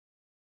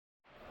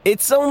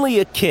It's only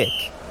a kick,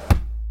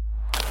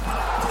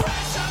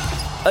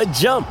 a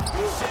jump,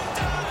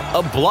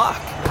 a block.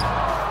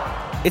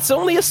 It's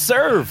only a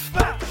serve.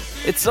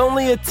 It's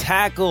only a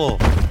tackle,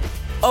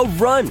 a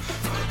run.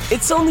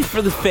 It's only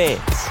for the fans.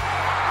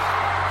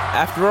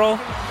 After all,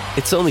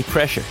 it's only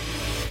pressure.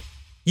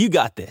 You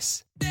got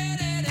this.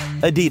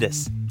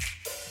 Adidas.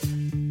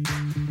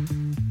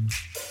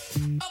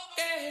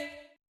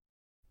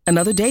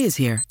 Another day is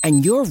here,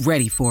 and you're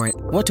ready for it.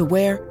 What to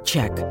wear?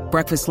 Check.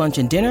 Breakfast, lunch,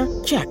 and dinner?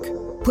 Check.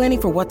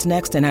 Planning for what's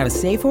next and how to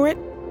save for it?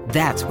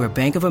 That's where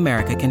Bank of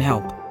America can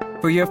help.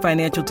 For your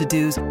financial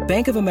to-dos,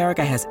 Bank of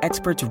America has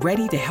experts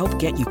ready to help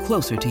get you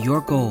closer to your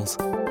goals.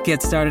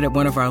 Get started at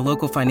one of our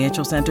local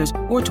financial centers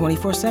or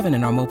 24/7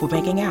 in our mobile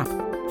banking app.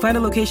 Find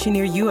a location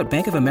near you at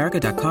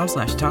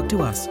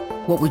bankofamerica.com/talktous.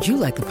 What would you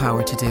like the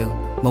power to do?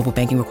 Mobile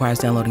banking requires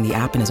downloading the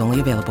app and is only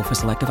available for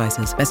select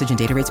devices. Message and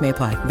data rates may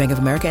apply. Bank of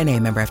America NA,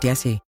 member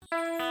FDIC.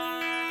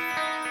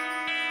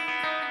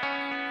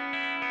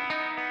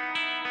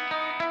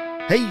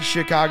 Hey,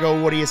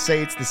 Chicago, what do you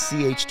say? It's the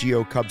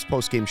CHGO Cubs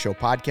postgame show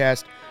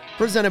podcast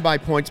presented by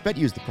PointsBet.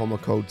 Use the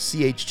promo code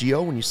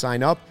CHGO when you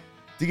sign up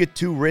to get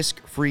 2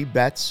 risk-free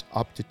bets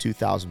up to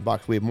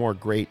 $2,000. We have more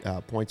great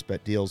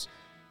PointsBet deals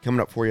coming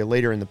up for you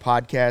later in the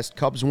podcast.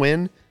 Cubs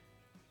win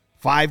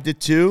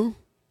 5-2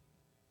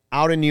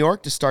 out in New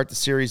York to start the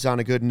series on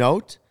a good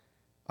note.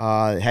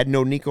 Had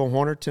no Nico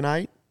Hoerner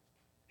tonight.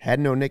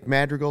 Had no Nick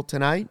Madrigal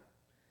tonight.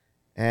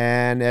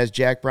 And as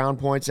Jack Brown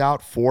points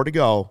out, 4 to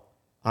go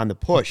on the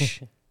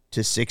push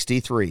to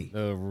 63.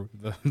 The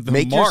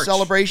Make march. your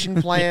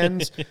celebration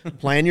plans.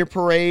 Plan your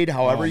parade,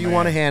 however you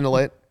want to handle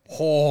it.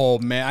 Oh,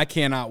 man, I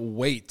cannot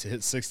wait to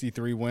hit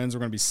 63 wins. We're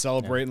going to be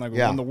celebrating like we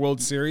won the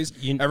World Series.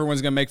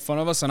 Everyone's going to make fun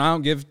of us, and I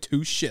don't give 2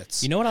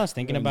 shits. You know what I was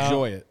thinking about?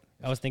 Enjoy it.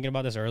 I was thinking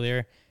about this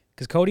earlier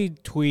because Cody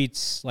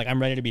tweets, like, I'm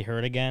ready to be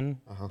hurt again.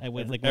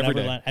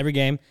 Every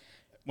game.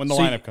 When the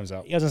lineup comes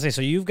out. I was going to say,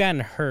 so you've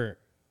gotten hurt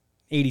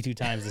 82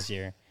 times this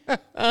year.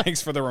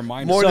 Thanks for the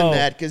reminder. More than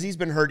that, because he's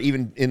been hurt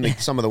even in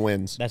some of the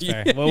wins. That's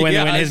fair. Well,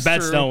 when his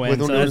bets don't win.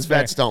 When his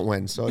bets don't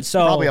win. So it's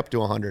probably up to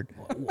 100.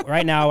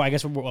 Right now, I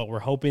guess we're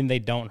hoping they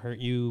don't hurt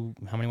you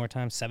how many more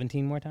times?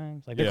 17 more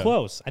times? Like, they're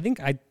close. I think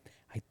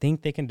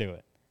they can do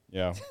it.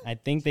 Yeah. I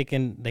think they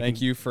can.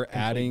 Thank you for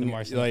adding.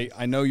 Like,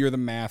 I know you're the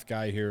math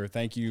guy here.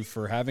 Thank you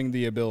for having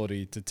the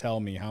ability to tell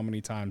me how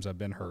many times I've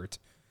been hurt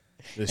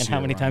this year. And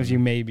how many times you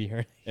may be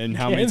hurt. And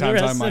how many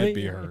times I might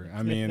be hurt.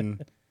 I mean,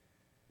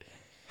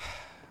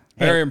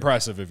 very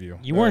impressive of you.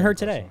 You weren't hurt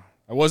today.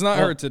 I was not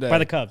hurt today. By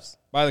the Cubs.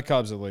 By the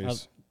Cubs, at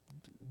least.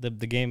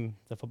 The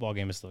football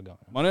game is still going.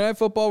 Monday Night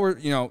Football,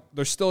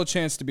 there's still a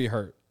chance to be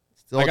hurt.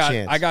 Still a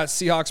chance. I got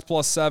Seahawks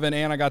 +7,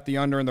 and I got the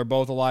under, and they're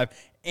both alive.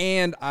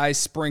 And I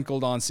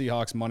sprinkled on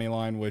Seahawks money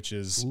line, which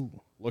is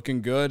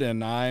looking good,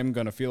 and I'm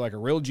going to feel like a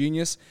real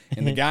genius.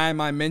 And the guy in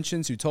my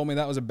mentions who told me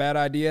that was a bad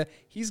idea,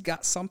 he's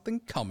got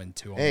something coming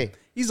to him. Hey.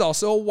 He's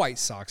also a White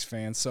Sox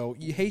fan, so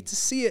you hate to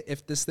see it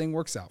if this thing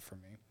works out for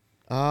me.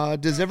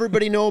 Does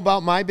everybody know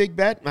about my big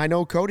bet? I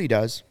know Cody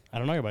does. I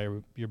don't know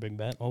about your big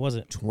bet. What was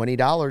it?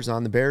 $20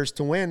 on the Bears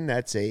to win.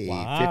 That's a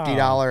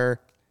 $50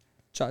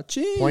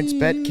 points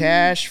bet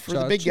cash for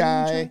the big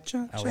guy.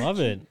 I love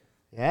it.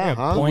 Yeah,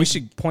 huh?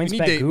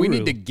 We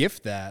need to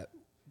gift that.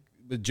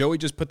 But Joey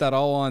just put that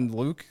all on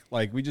Luke.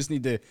 Like, we just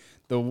need to,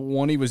 the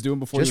one he was doing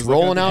before. Just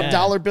rolling out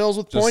dollar bills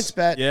with points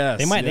bet. Yes.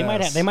 They might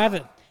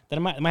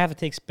have to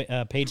take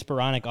Paige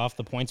Sporonic off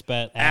the points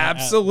bet.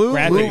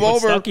 Absolutely. Move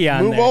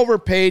over,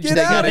 Paige. Get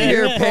out of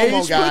here,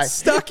 Paige. Put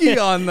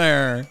Stuckey on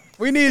there.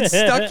 We need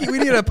Stuckey. We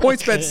need a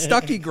points bet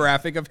Stuckey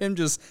graphic of him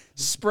just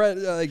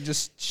spread,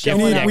 just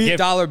shelling out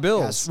dollar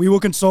bills. Yes, we will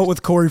consult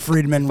with Corey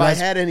Friedman. If I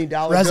had any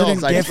dollar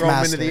bills, I'd throw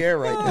them into the air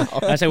right now.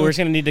 I said we're just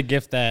gonna need to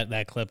gift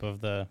that clip of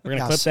the. We're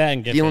gonna clip that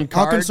and gift it.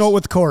 I'll consult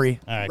with Corey,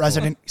 right,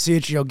 resident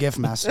CHGO gift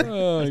master.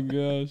 Oh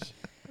gosh.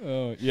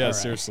 Oh yeah, right.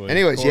 Seriously.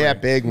 Anyways, Corey.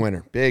 big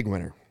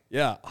winner.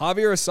 Yeah,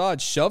 Javier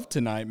Assad shoved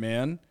tonight,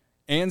 man.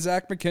 And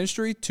Zach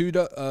McKinstry,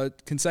 2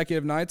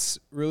 consecutive nights,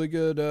 really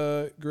good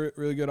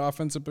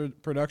offensive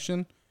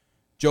production.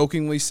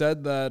 Jokingly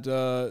said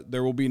that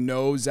there will be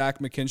no Zach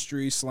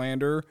McKinstry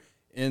slander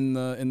in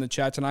the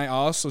chat tonight. I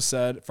also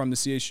said from the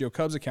CHGO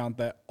Cubs account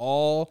that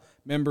all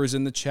members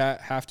in the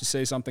chat have to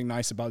say something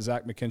nice about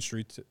Zach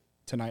McKinstry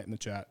tonight in the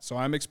chat. So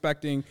I'm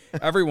expecting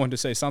everyone to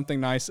say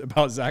something nice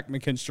about Zach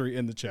McKinstry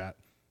in the chat.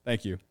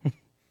 Thank you.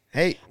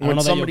 Hey, I don't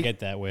know that you'll get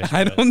that wish.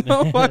 I don't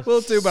know if I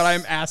will too, but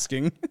I'm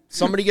asking.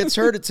 Somebody gets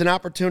hurt, it's an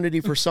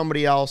opportunity for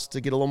somebody else to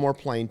get a little more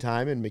playing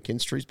time, and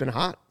McKinstry's been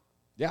hot.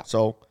 Yeah.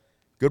 So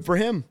good for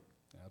him.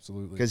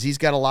 Absolutely. Because he's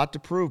got a lot to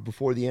prove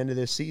before the end of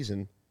this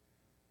season,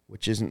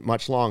 which isn't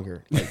much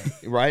longer.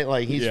 Right?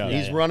 Like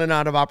he's running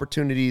out of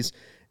opportunities,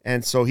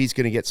 and so he's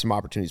going to get some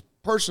opportunities.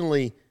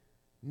 Personally,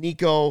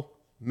 Nico,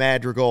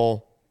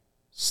 Madrigal,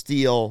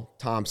 Steele,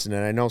 Thompson,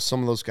 and I know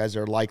some of those guys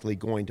are likely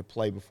going to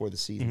play before the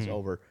season's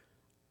over.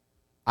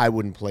 I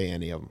wouldn't play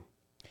any of them.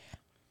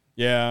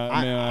 Yeah,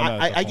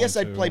 I guess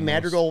I'd play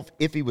Madrigal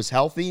if he was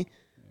healthy.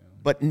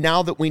 But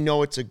now that we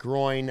know it's a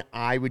groin,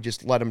 I would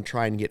just let him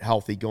try and get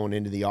healthy going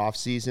into the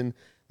offseason.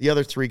 The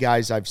other three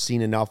guys I've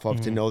seen enough of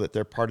to know that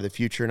they're part of the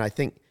future, and I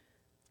think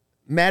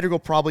Madrigal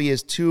probably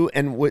is too.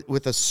 And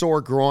with a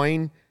sore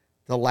groin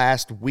the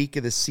last week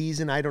of the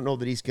season, I don't know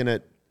that he's going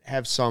to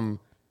have some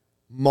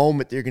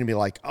moment that you're going to be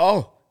like,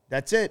 oh,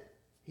 that's it.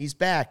 He's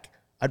back.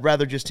 I'd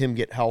rather just him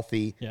get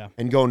healthy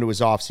and go into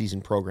his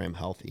offseason program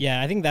healthy. Yeah,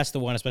 I think that's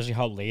the one, especially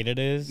how late it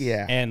is.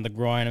 Yeah. And the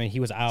groin, I mean, he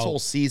was out. His whole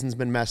season's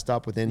been messed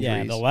up with injuries.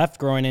 Yeah, the left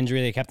groin injury,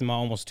 they kept him out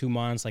almost 2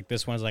 months. Like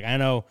this one's like, I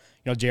know,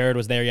 Jared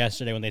was there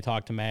yesterday when they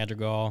talked to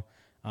Madrigal,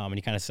 and he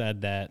kind of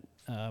said that,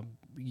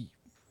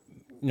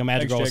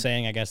 Madrigal was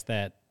saying, I guess,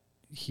 that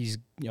he's,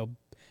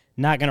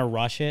 not going to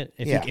rush it.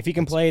 If he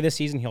can play this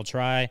season, he'll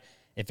try.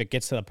 If it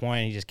gets to the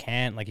point he just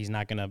can't, like he's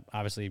not going to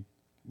obviously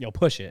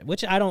push it,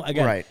 which I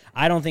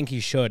don't think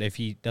he should if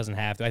he doesn't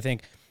have to. I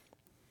think,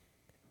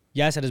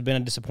 yes, it has been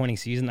a disappointing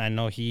season. I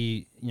know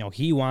he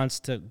wants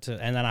to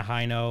end on a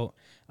high note.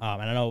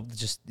 And I know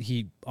just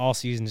he all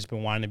season just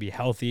been wanting to be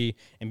healthy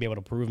and be able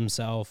to prove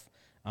himself.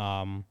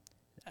 He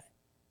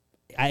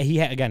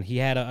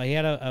had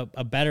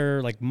a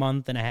better like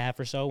month and a half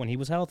or so when he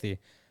was healthy.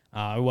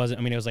 It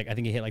was like, I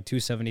think he hit like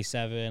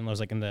 277. It was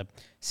like in the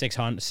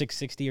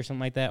 660 or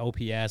something like that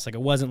OPS. Like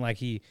it wasn't like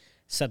he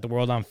set the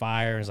world on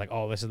fire and was like,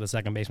 oh, this is the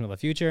second baseman of the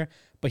future.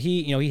 But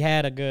he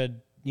had a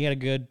good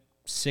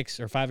 6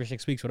 or 5 or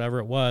 6 weeks, whatever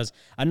it was,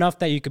 enough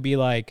that you could be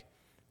like,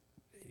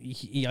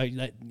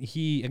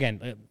 he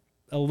again,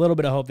 a little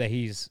bit of hope that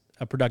he's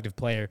a productive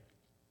player.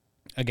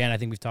 Again, I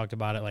think we've talked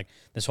about it, like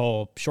this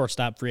whole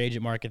shortstop free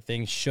agent market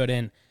thing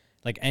shouldn't,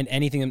 like, and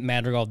anything that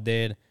Madrigal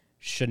did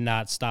should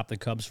not stop the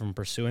Cubs from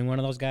pursuing one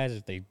of those guys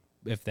if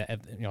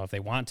they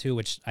want to,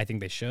 which I think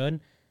they should.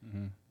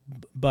 Mm-hmm.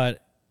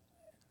 But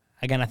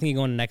again, I think you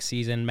go into next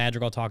season,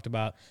 Madrigal talked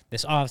about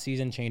this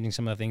offseason changing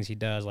some of the things he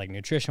does, like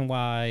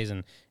nutrition-wise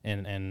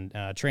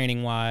and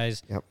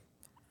training-wise. Yep.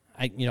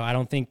 I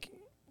don't think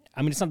 –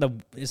 I mean,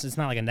 it's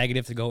not like a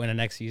negative to go into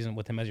next season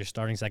with him as your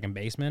starting second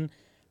baseman.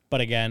 But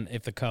again,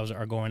 if the Cubs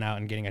are going out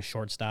and getting a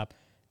shortstop,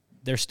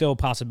 there's still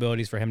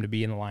possibilities for him to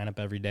be in the lineup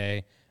every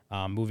day,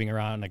 moving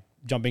around, like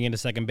jumping into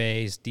second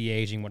base,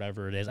 de-aging,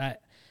 whatever it is.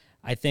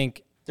 I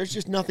think – there's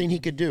just nothing he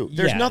could do.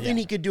 There's nothing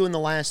he could do in the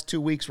last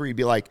 2 weeks where you'd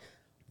be like –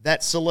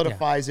 that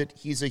solidifies it.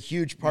 He's a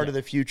huge part of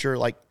the future.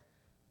 Like,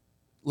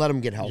 let him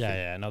get healthy.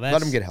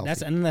 Let him get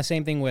healthy. And then the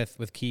same thing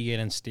with Keegan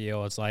and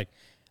Steele. It's like,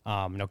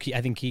 I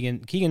think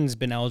Keegan's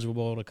been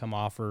eligible to come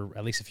off for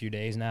at least a few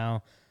days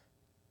now.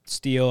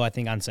 Steele, I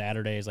think on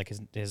Saturday is like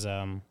his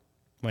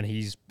when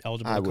he's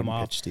eligible to come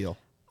off. Pitch Steele.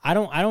 I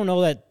don't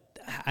know that.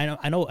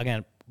 I know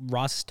again.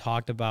 Russ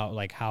talked about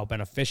like how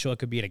beneficial it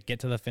could be to get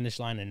to the finish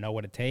line and know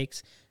what it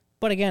takes.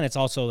 But again, it's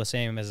also the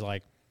same as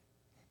like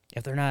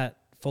if they're not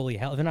fully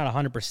healthy, if they're not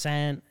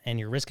 100% and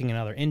you're risking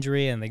another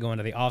injury and they go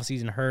into the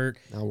offseason hurt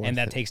and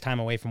that takes time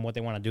away from what they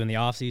want to do in the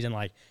offseason,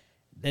 like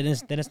then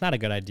it's not a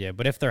good idea.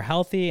 But if they're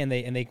healthy and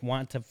they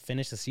want to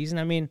finish the season,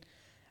 I mean,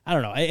 I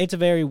don't know.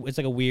 It's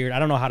like a weird, I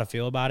don't know how to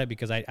feel about it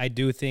because I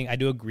do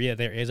agree that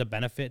there is a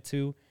benefit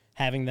to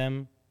having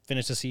them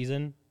finish the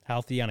season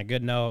healthy on a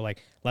good note,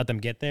 like let them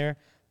get there.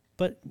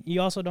 But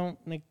you also don't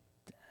like,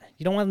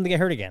 you don't want them to get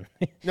hurt again.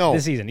 No,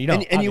 this season. You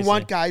don't, and you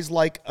want guys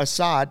like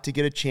Assad to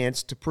get a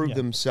chance to prove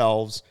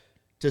themselves,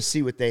 to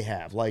see what they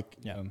have. Like,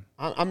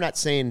 I'm not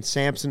saying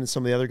Samson and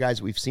some of the other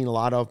guys we've seen a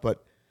lot of,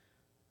 but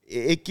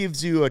it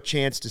gives you a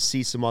chance to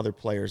see some other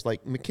players.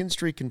 Like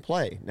McKinstry can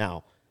play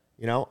now.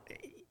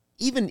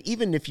 Even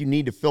if you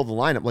need to fill the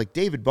lineup, like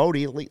David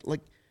Bodie,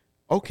 like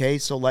okay,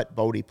 so let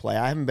Bodie play.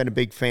 I haven't been a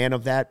big fan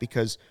of that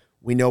because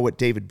we know what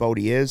David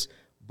Bodie is,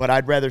 but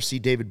I'd rather see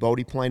David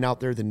Bodie playing out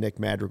there than Nick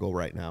Madrigal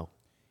right now.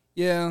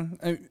 Yeah,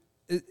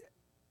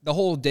 the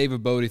whole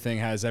David Bodie thing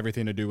has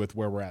everything to do with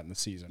where we're at in the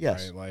season,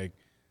 right? Like,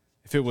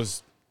 if it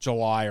was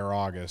July or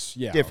August,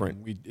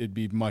 different. It'd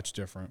be much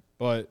different.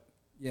 But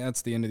yeah,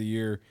 it's the end of the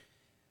year.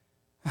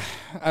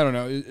 I don't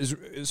know.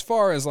 As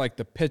far as like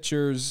the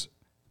pitchers,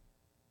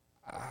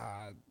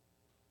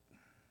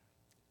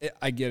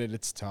 I get it.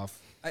 It's tough.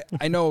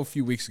 I know a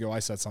few weeks ago I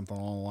said something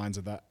along the lines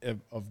of that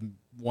of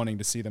wanting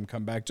to see them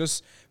come back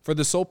just for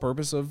the sole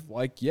purpose of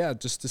like,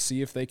 just to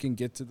see if they can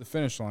get to the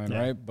finish line,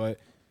 right? But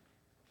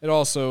it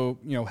also,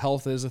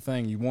 health is a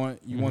thing. You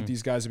want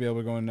these guys to be able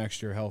to go in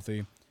next year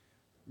healthy.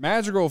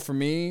 Madrigal for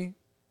me,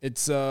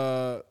 it's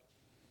a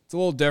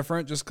little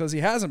different just because he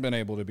hasn't been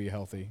able to be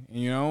healthy,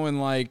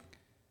 and like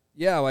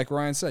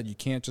Ryan said, you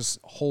can't just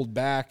hold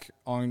back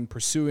on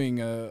pursuing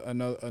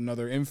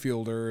another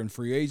infielder in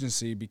free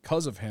agency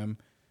because of him.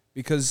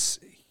 Because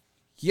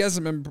he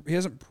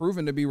hasn't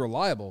proven to be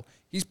reliable.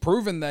 He's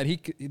proven that he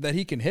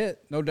can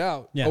hit, no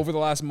doubt. Over the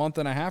last month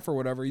and a half or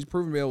whatever, he's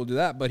proven to be able to do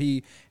that. But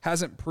he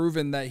hasn't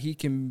proven that he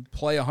can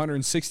play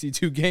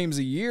 162 games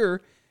a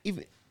year.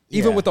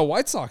 Even with the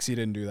White Sox, he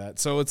didn't do that.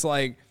 So it's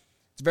like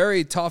it's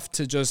very tough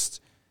to just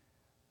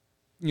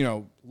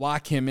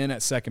lock him in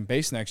at second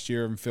base next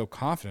year and feel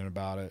confident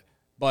about it.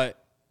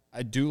 But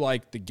I do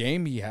like the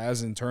game he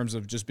has in terms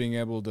of just being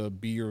able to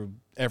be your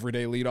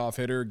everyday leadoff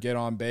hitter, get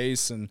on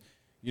base, and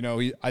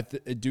I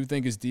do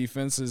think his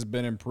defense has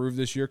been improved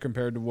this year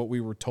compared to what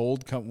we were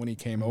told when he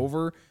came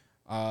over.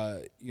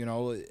 You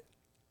know,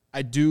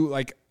 I do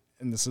like,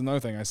 and this is another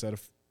thing I said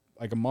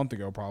like a month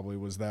ago probably,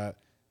 was that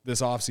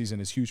this offseason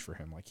is huge for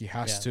him. Like he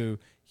has to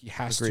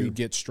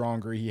get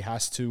stronger. He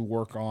has to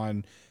work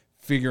on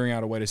figuring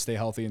out a way to stay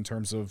healthy in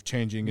terms of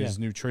changing his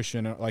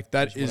nutrition. Like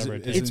that is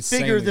it's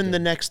bigger than the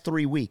next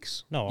 3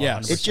 weeks. No, yeah,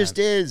 yeah, it just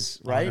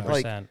is, right?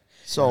 100%. Like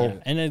so. Yeah.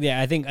 And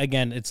I think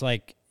again, it's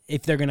like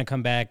if they're gonna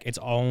come back, it's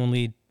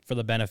only for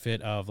the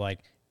benefit of like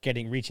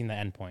reaching the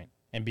end point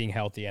and being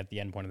healthy at the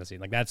end point of the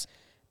season. Like that's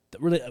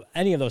really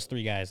any of those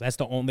three guys. That's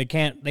the only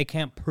they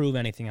can't prove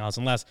anything else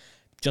unless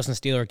Justin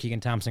Steele or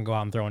Keegan Thompson go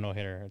out and throw a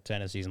no-hitter to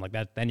end the season like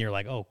that. Then you're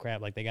like, oh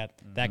crap, like they got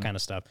that kind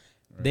of stuff.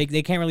 Right.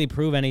 They can't really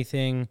prove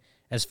anything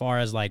as far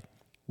as like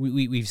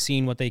we've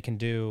seen what they can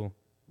do,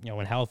 you know,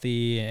 when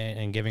healthy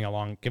and given a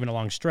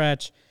long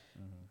stretch.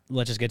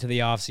 Let's just get to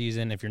the off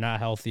season. If you're not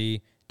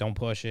healthy, don't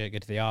push it.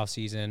 Get to the off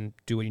season.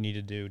 Do what you need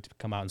to do to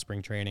come out in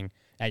spring training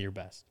at your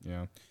best.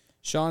 Yeah.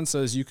 Sean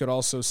says you could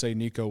also say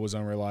Nico was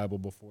unreliable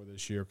before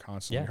this year,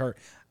 constantly hurt.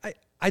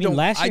 I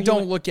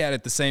don't look at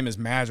it the same as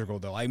Madrigal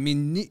though. I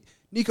mean,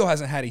 Nico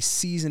hasn't had a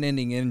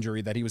season-ending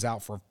injury that he was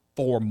out for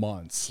 4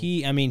 months.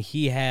 He was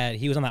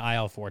on the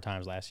IL 4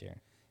 times last year.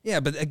 Yeah,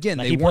 but again,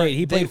 like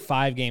he played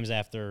 5 games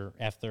after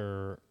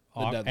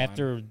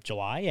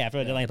July. Yeah, after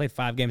the deadline, he played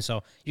 5 games.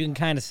 So you can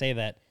kind of say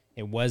that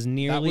it was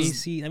nearly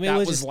season.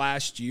 That was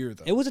last year,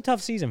 though. It was a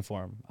tough season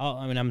for him.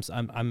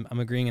 I'm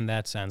agreeing in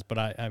that sense.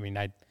 But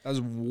that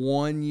was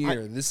 1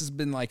 year. This has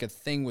been like a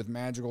thing with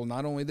Madrigal,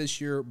 not only this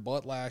year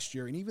but last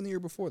year and even the year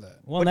before that.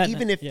 Well, but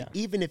even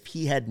if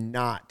he had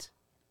not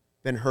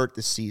been hurt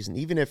this season,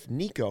 even if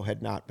Nico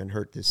had not been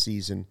hurt this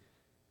season,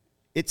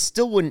 it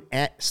still wouldn't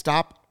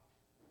stop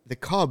the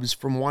Cubs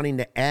from wanting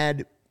to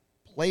add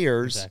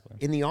players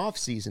in the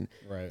offseason.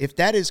 Right. If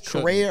that is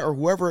Correa or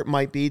whoever it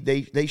might be,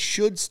 they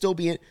should still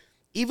be in.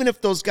 Even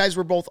if those guys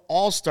were both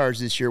all-stars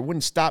this year, it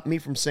wouldn't stop me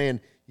from saying,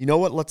 you know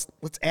what, let's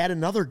add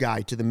another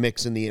guy to the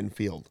mix in the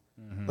infield.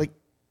 Like,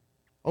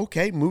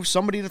 okay, move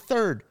somebody to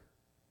third.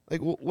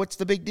 Like, what's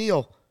the big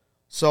deal?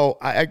 So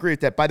I agree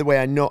with that. By the way,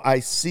 I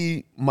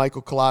see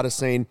Michael Collada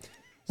saying,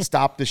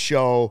 stop the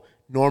show,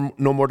 no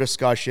more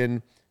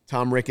discussion.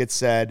 Tom Ricketts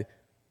said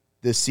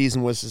this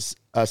season was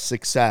a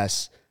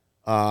success.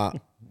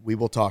 We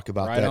will talk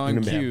about that in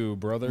a minute. Cue,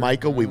 brother.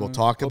 Michael, we will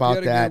talk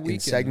about that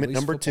in segment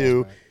number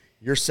 2.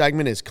 Your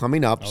segment is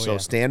coming up,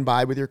 stand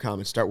by with your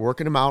comments. Start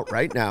working them out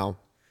right now.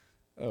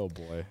 Oh,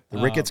 boy. The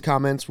Ricketts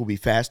comments will be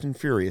fast and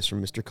furious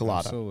from Mr.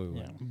 Collada.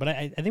 Absolutely. Yeah. But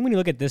I think when you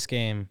look at this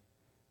game,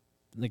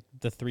 like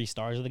the 3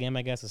 stars of the game,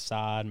 I guess,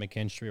 Assad,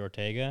 McKinstry,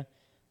 Ortega,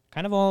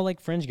 kind of all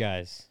like fringe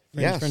guys.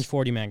 Fringe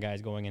 40-man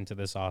guys going into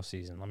this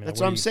offseason. I mean,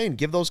 that's what I'm saying.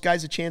 Give those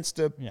guys a chance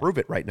to prove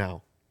it right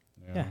now.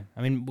 Yeah.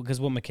 I mean,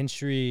 because what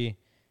McKinstry,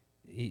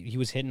 he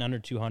was hitting under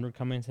 200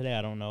 coming in today.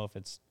 I don't know if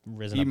it's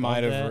risen He above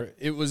might have. that.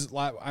 It was,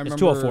 I remember. It's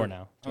 204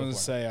 now. I was going to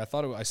say, I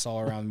thought I saw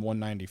around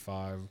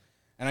 195.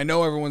 And I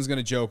know everyone's going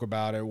to joke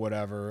about it,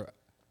 whatever.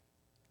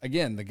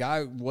 Again, the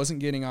guy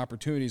wasn't getting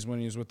opportunities when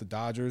he was with the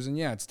Dodgers, and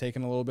it's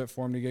taken a little bit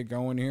for him to get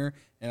going here.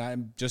 And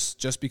I'm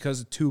just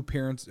because of 2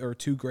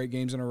 great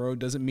games in a row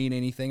doesn't mean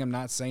anything. I'm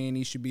not saying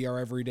he should be our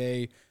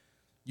everyday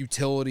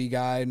utility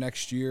guy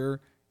next year,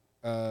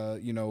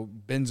 Ben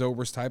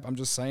Zobrist type. I'm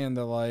just saying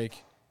that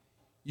like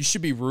you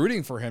should be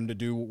rooting for him to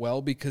do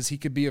well because he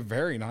could be a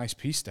very nice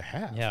piece to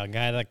have. Yeah, a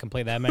guy that can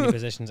play that many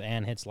positions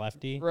and hits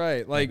lefty.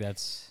 Right, like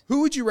that's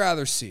who would you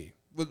rather see?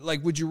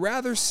 Like, would you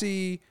rather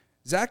see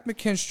Zach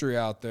McKinstry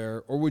out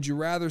there, or would you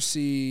rather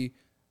see,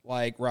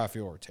 like,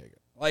 Rafael Ortega?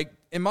 Like,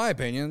 in my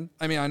opinion,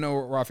 I mean, I know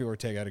Rafael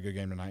Ortega had a good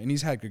game tonight, and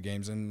he's had good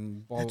games.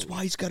 And that's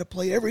why he's got to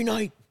play every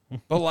night.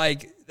 But,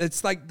 like,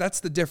 it's like that's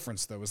the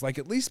difference, though. Is like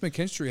at least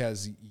McKinstry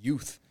has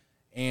youth,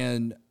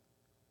 and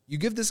you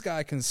give this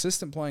guy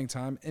consistent playing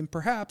time, and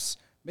perhaps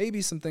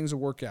maybe some things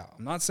will work out.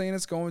 I'm not saying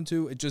it's going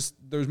to. It just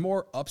there's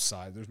more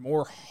upside. There's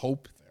more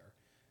hope there.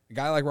 A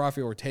guy like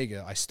Rafael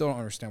Ortega, I still don't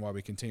understand why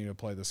we continue to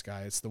play this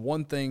guy. It's the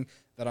one thing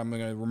that I'm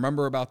going to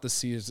remember about this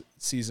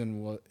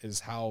season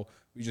is how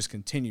we just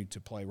continued to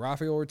play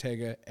Rafael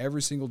Ortega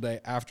every single day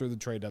after the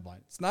trade deadline.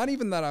 It's not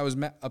even that I was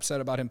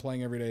upset about him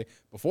playing every day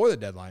before the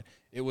deadline.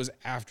 It was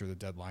after the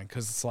deadline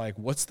because it's like,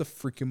 what's the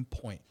freaking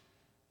point?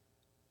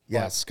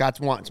 Yeah, Scott's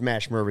wanting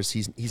Smash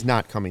Mervis. He's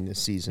not coming this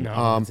season.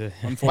 No,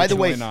 by the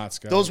way, not,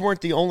 Scott. Those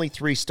weren't the only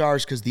 3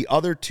 stars because the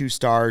other 2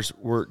 stars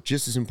were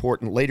just as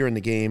important later in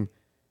the game.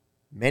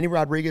 Manny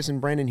Rodriguez and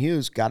Brandon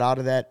Hughes got out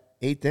of that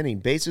 8th inning.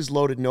 Bases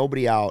loaded,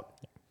 nobody out.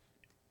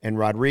 And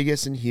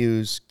Rodriguez and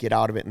Hughes get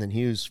out of it, and then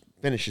Hughes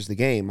finishes the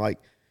game. Like,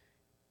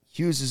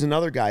 Hughes is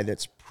another guy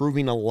that's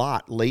proving a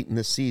lot late in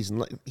the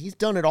season. He's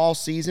done it all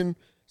season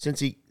since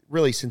he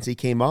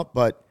came up,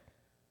 but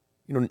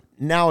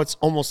now it's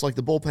almost like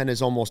the bullpen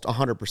is almost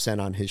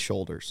 100% on his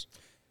shoulders.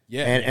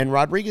 Yeah. And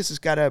Rodriguez has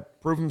got to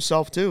prove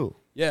himself too.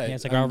 Yeah,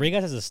 it's like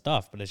Rodriguez has his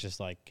stuff, but it's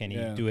just like, can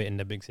he do it in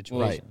the big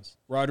situations?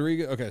 Right.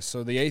 Rodriguez, okay,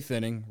 so the 8th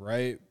inning,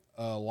 right?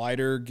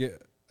 Leiter,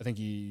 I think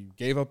he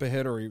gave up a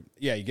hit,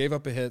 he gave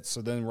up a hit,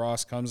 so then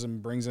Ross comes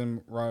and brings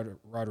in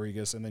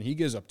Rodriguez, and then he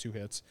gives up 2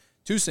 hits,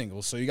 2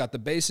 singles, so you got the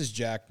bases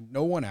jacked,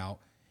 no one out,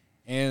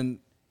 And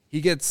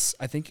he gets,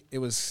 I think it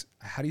was,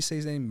 how do you say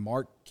his name?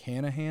 Mark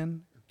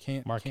Canahan?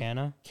 Mark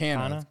Canna?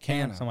 Canna.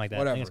 Something like that.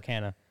 Whatever. I think it's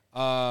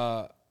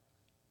Canna.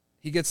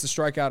 He gets the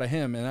strike out of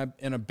him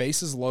in a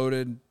bases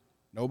loaded,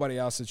 nobody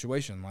out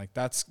situation. Like,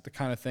 that's the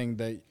kind of thing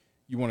that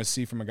you want to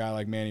see from a guy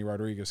like Manny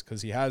Rodriguez,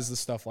 because he has the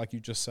stuff, like you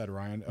just said,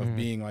 Ryan, of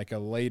being like a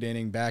late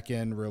inning, back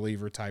end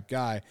reliever type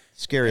guy.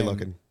 Scary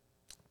looking.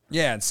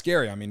 Yeah, and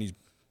scary. I mean, he's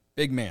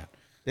big man.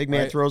 Big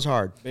man throws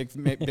hard.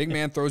 Big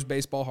man throws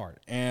baseball hard.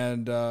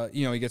 And,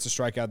 he gets a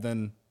strikeout.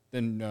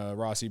 Then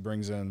Rossi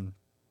brings in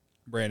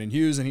Brandon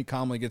Hughes, and he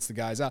calmly gets the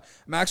guys out.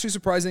 I'm actually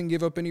surprised he didn't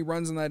give up any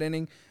runs in that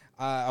inning.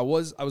 I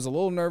was a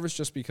little nervous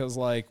just because,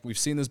 like, we've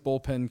seen this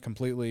bullpen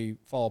completely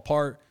fall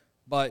apart.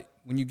 But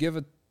when you give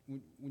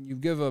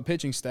a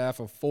pitching staff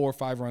a 4 or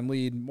 5 run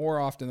lead, more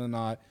often than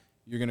not,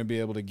 you're going to be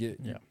able to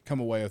come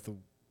away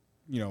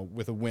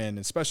with a win,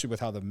 especially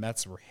with how the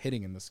Mets were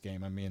hitting in this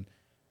game. I mean,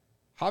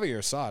 Javier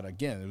Assad,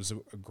 again, it was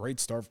a great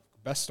start,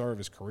 best start of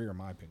his career, in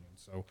my opinion.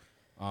 So,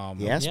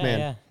 yes, man.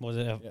 Yeah. Was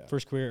it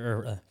first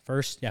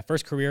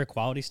career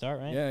quality start,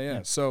 right? Yeah.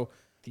 So,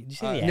 did you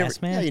say the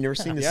ass man? Yeah, you never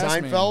seen the Yes,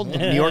 Seinfeld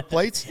with the New York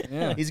plates?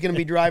 Yeah. He's going to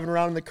be driving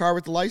around in the car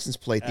with the license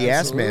plate, the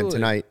ass man Absolutely.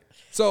 tonight.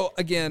 So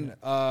again,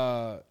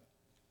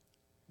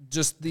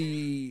 just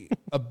the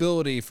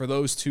ability for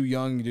those two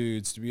young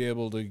dudes to be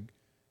able to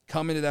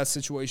come into that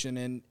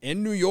situation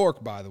in New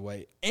York, by the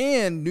way,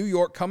 and New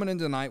York coming in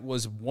tonight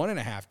was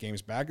 1.5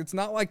 games back. It's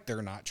not like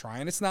they're not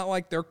trying. It's not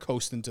like they're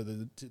coasting to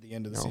the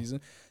end of the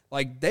season.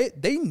 Like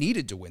they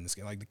needed to win this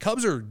game. Like, the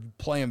Cubs are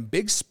playing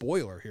big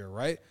spoiler here,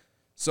 right?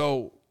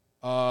 So,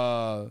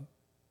 for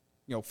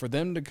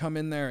them to come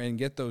in there and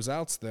get those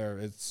outs there,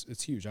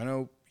 it's huge. I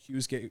know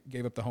Hughes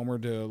gave up the homer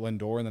to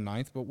Lindor in the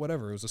 9th, but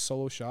whatever. It was a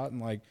solo shot, and,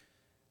 like,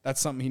 that's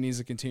something he needs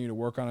to continue to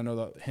work on. I know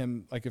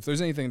that if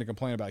there's anything to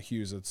complain about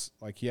Hughes, it's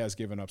like he has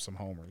given up some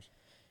homers.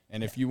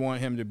 And if you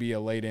want him to be a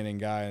late inning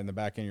guy in the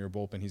back end of your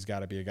bullpen, he's got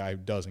to be a guy who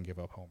doesn't give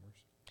up homers.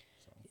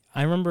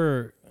 I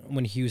remember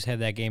when Hughes had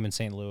that game in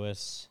St.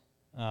 Louis.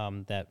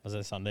 That was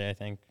a Sunday, I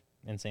think,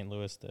 in St.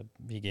 Louis.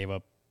 He gave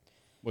up.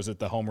 Was it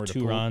the homer to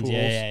 2 runs? Pujols?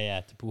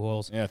 Yeah, to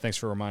Pujols. Yeah, thanks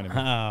for reminding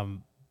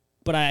me.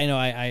 But I know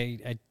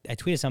I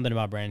tweeted something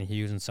about Brandon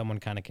Hughes, and someone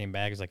kind of came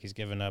back. It's like he's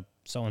given up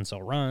so-and-so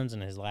runs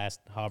in his last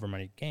however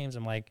many games.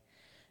 I'm like,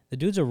 the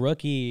dude's a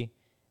rookie.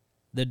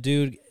 The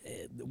dude,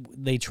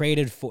 they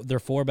traded their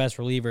 4 best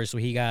relievers, so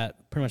he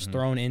got pretty much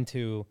thrown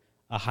into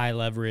a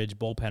high-leverage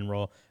bullpen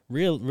role.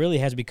 Really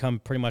has become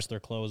pretty much their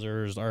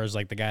closers, or is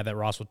like the guy that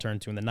Ross will turn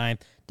to in the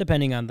 9th,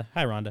 depending on the –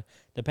 hi, Rhonda.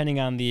 Depending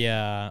on the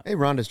Hey,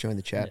 Rhonda's joined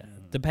the chat.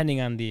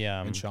 depending on the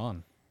And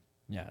Sean.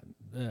 yeah.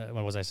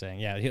 What was I saying?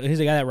 Yeah, he's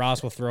the guy that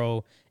Ross will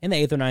throw in the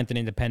 8th or 9th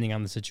inning, depending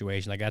on the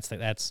situation. Like,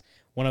 that's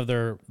one of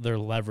their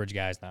leverage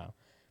guys now.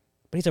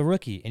 But he's a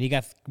rookie, and he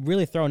got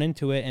really thrown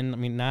into it. And I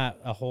mean, not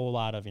a whole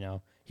lot of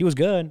he was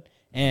good,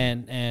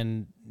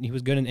 and he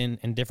was good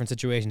in different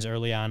situations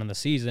early on in the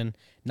season.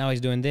 Now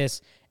he's doing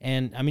this,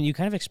 and I mean, you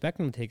kind of expect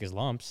him to take his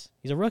lumps.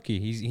 He's a rookie.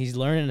 He's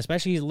learning,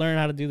 especially he's learning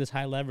how to do this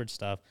high leverage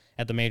stuff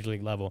at the major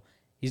league level.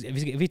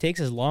 If he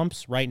takes his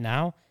lumps right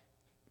now,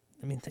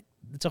 I mean,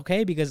 it's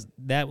okay, because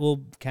that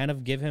will kind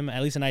of give him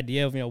at least an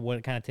idea of what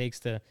it kind of takes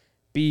to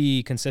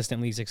be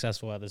consistently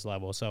successful at this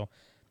level. So,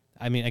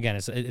 I mean, again,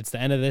 it's the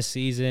end of this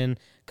season.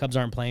 Cubs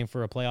aren't playing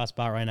for a playoff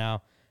spot right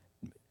now.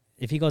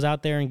 If he goes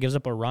out there and gives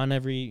up a run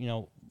every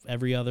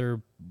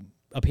other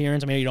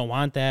appearance, I mean, you don't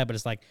want that, but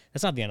it's like,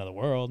 that's not the end of the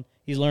world.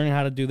 He's learning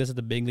how to do this at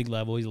the big league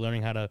level. He's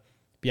learning how to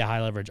be a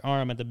high leverage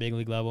arm at the big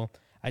league level.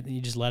 I think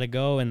you just let it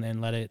go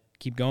and let it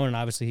keep going. And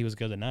obviously, he was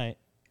good tonight.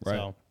 Right.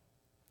 So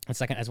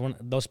it's one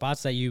of those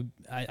spots that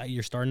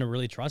you're starting to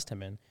really trust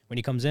him in. When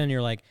he comes in,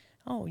 you're like,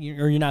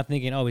 you're not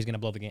thinking, he's going to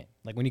blow the game.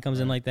 Like, when he comes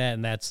in like that,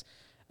 and that's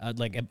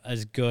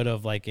as good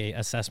of like a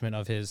assessment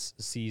of his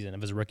season,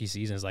 of his rookie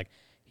season, is like,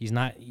 he's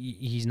not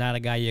a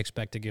guy you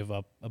expect to give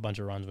up a bunch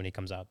of runs when he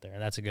comes out there,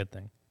 and that's a good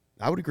thing.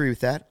 I would agree with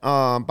that.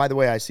 By the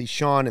way, I see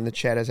Sean in the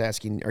chat is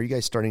asking, are you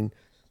guys starting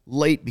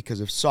late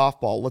because of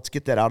softball? Let's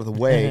get that out of the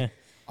way.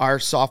 Our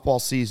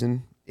softball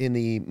season in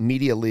the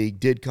media league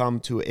did come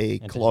to a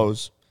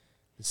close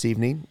this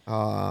evening.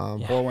 4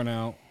 went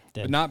out.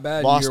 But not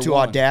bad. Lost to year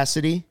 1.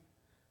 Audacity.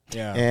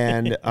 Yeah.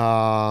 And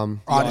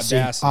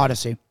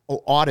Odyssey.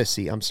 Oh,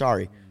 Odyssey. I'm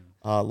sorry.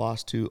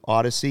 Lost to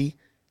Odyssey.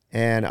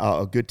 And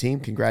a good team.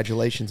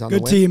 Congratulations on the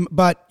win. Good team.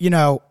 But,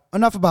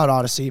 enough about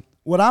Odyssey.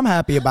 What I'm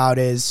happy about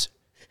is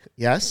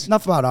Yes?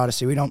 enough about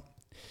Odyssey.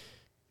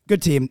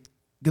 Good team.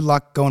 Good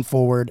luck going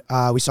forward.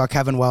 We saw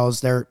Kevin Wells.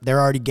 They're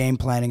already game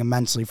planning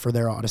immensely for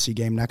their Odyssey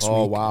game next week.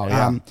 Oh, wow.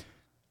 Yeah.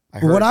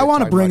 What I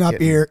want to bring up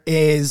here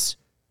is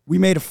we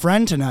made a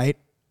friend tonight,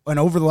 and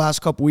over the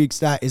last couple weeks,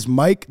 that is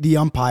Mike, the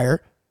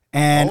umpire.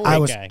 And I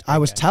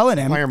was telling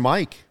him, Umpire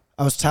Mike.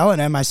 I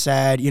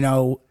said,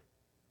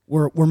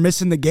 we're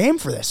missing the game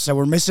for this. So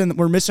we're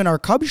missing our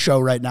Cubs show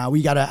right now.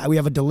 We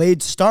have a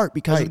delayed start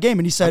because of the game.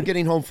 And he said, I'm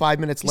getting home 5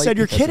 minutes late. He said,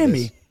 "You're because of kidding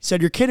this." me." He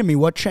said, "You're kidding me.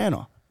 What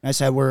channel?" And I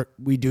said,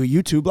 we do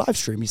YouTube live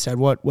stream. He said,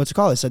 what's it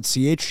called? I said,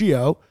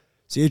 CHGO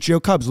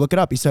Cubs. Look it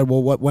up. He said,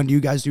 well, when do you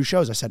guys do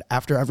shows? I said,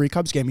 after every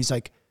Cubs game. He's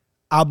like,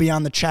 I'll be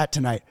on the chat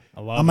tonight.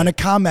 I'm going to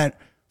comment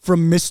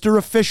from Mr.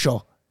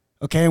 Official.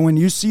 Okay, when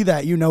you see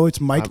that, you know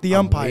it's Mike the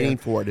umpire. I'm waiting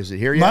for it. Is it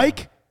here yet?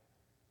 Mike,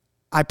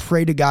 I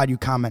pray to God you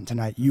comment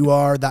tonight. You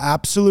are the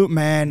absolute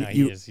man. No,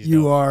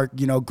 you are,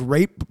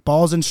 great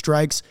balls and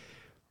strikes.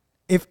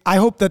 I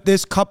hope that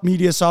this Cup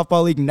Media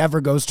Softball League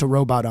never goes to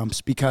robot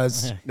umps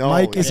because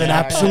Mike is an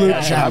absolute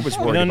gem. I was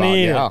worried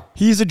about it.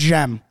 He's a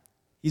gem.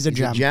 He's a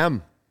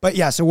gem. But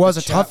yes, it was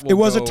a tough game. It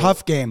was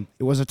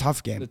a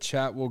tough game. The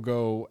chat will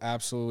go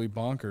absolutely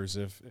bonkers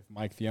if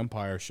Mike the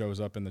umpire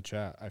shows up in the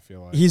chat. I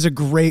feel like he's a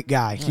great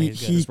guy. We're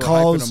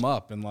hyping him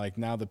up, and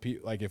now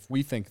if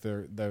we think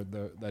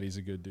that he's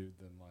a good dude,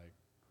 then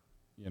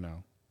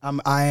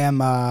I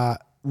am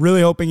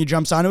really hoping he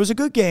jumps on. It was a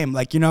good game.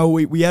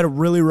 We had a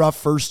really rough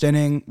first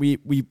inning.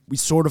 We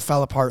sort of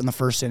fell apart in the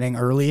first inning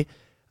early.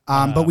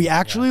 But we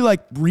actually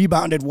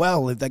rebounded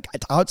well.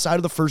 Outside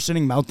of the first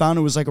inning meltdown,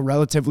 it was a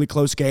relatively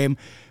close game.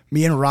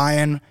 Me and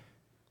Ryan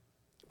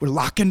were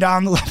locking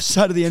down the left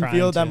side of the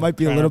infield. That might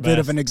be a little bit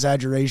of an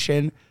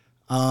exaggeration.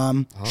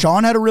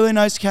 Sean had a really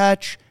nice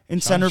catch in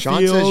center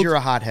field. Sean says you're a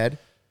hothead.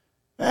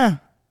 Yeah.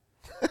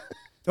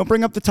 Don't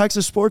bring up the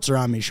Texas sports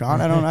around me, Sean.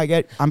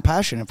 I'm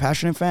passionate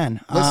fan.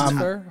 That's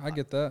fair. I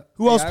get that.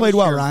 Who else played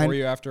well, Ryan? For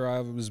you after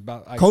I was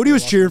Cody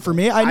was cheering for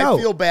me. I know.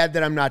 I feel bad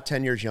that I'm not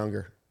 10 years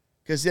younger.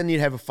 Because then you'd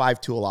have a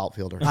 5-tool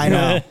outfielder. I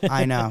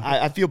know.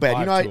 I feel bad.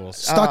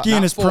 Stuckey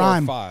in his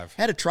prime.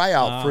 Had a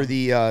tryout for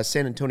the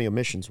San Antonio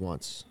Missions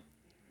once.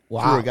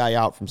 Wow. Threw a guy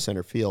out from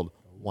center field,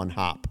 one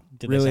hop.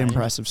 Really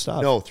impressive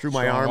stuff. No, threw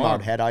my arm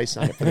out, had ice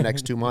on it for the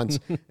next 2 months,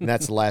 and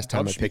that's the last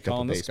time I picked up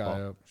a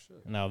baseball.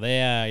 No,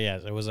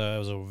 it was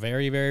a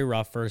very, very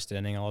rough first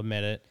inning. I'll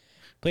admit it.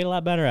 Played a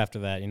lot better after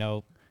that.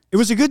 It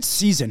was a good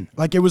season.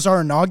 It was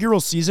our inaugural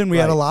season. We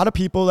had a lot of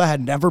people that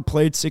had never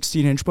played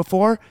 16-inch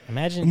before.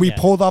 Imagine. And we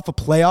pulled off a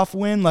playoff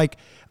win.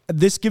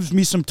 This gives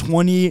me some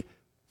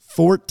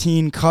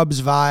 2014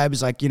 Cubs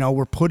vibes.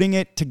 We're putting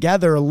it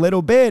together a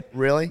little bit.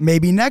 Really?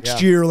 Maybe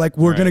next year,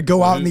 we're going to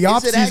go out in the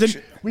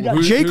offseason. We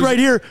got Jake right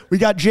here. We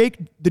got Jake,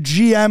 the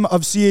GM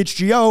of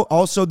CHGO,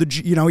 also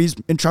he's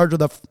in charge of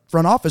the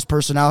front office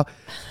personnel.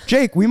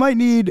 Jake, we might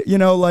need,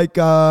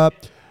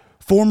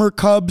 former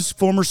Cubs,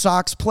 former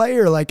Sox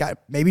player,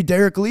 maybe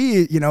Derek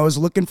Lee, is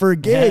looking for a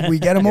gig. We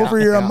get him over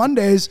here on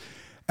Mondays,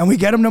 and we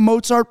get him to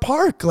Mozart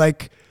Park.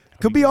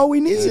 Could be all we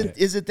need.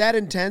 Is it that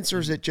intense, or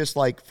is it just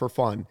for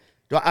fun?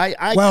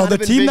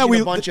 The team that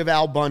a bunch of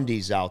Al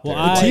Bundys out there.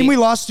 The team we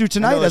lost to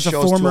tonight as a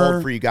former too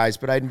old for you guys,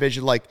 but I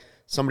envision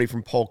somebody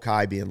from Polk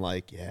High being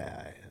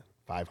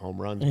 5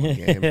 home runs one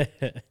game.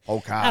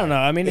 Polk High. I don't know.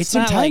 I mean, it's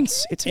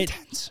intense. It's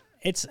intense.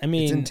 It's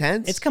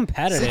intense. It's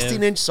competitive.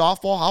 16-inch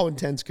softball. How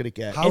intense could it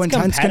get? How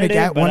intense can it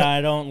get? But I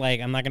don't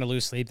I'm not going to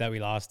lose sleep that we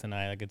lost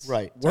tonight. It's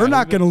right. We're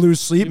not going to lose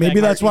sleep. Maybe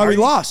that's why we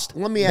lost.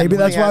 Maybe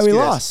that's why we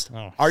lost.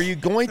 Are you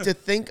going to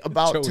think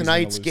about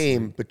tonight's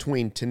game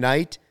between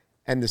tonight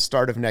and the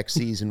start of next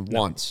season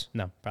once?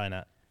 No, probably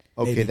not.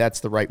 Okay, Maybe.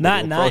 That's the right way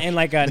not to approach. in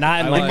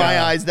my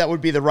eyes, that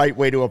would be the right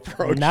way to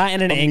approach. Not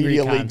in an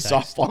angry league context.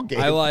 softball game.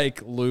 I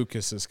like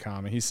Lucas's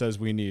comment. He says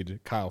we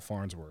need Kyle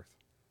Farnsworth.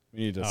 We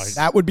need to.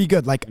 That would be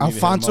good.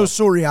 Alfonso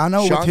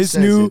Soriano Sean with his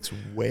says new. It's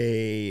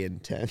way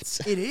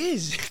intense. It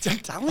is. I'm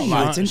telling you,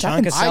 it's Sean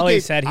intense. Caselli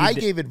said I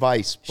gave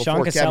advice before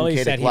Sean Caselli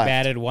Kevin said he left.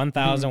 batted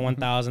 1,000,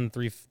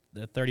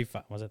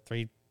 1,335. Was it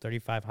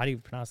 335? How do you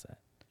pronounce that?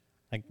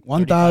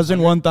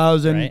 1,000,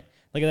 1,000. Right?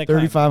 Look at that.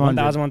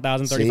 3,500.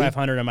 1,000,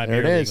 3,500 in my There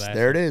it is.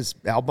 There it is.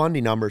 Al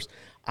Bundy numbers.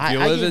 If you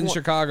live in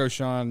Chicago,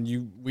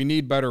 Sean, we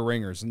need better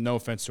ringers. No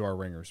offense to our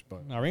ringers,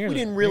 but we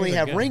didn't really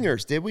have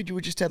ringers, did we?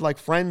 We just had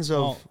friends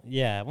of. Well,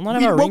 yeah. Well, none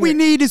of our what we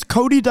need is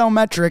Cody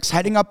Delmetrics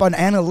heading up an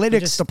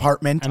analytics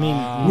department. I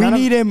mean, we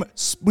need him.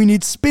 We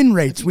need spin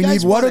rates. We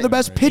need what are the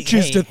best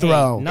pitches to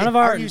throw. None of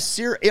our.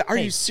 Are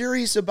you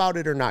serious about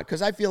it or not?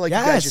 Because I feel like you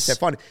guys just have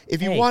fun.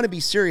 If you want to be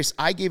serious,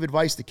 I gave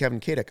advice to Kevin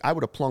Kadek. I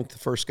would have plunked the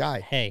first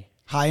guy. Hey,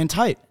 high and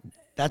tight.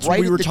 That's right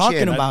what we were talking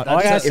chin. about.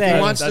 If he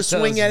wants to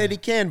swing at it, he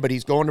can, but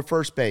he's going to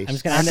first base. I'm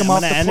just going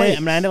to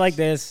end it like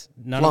this.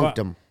 Plunked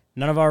him.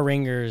 None of our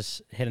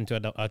ringers hit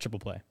into a triple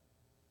play.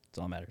 That's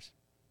all that matters.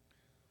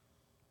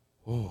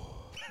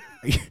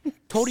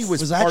 Cody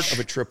was part of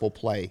a triple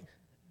play.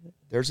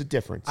 There's a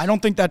difference. I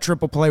don't think that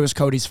triple play was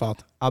Cody's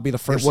fault. I'll be the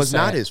first to say it was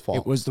not his fault.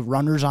 It was the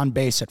runners on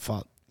base at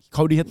fault.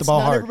 Cody hit the ball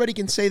hard. Everybody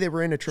can say they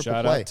were in a triple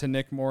play. Shout out to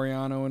Nick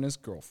Moriano and his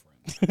girlfriend.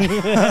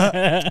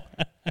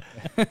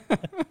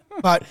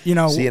 But,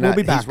 we'll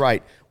be back. He's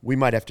right. We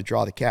might have to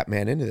draw the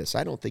Catman into this.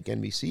 I don't think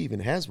NBC even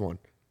has one.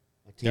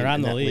 They're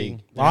on the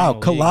league. Wow,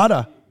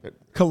 Collada.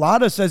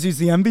 Collada says he's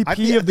the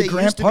MVP of the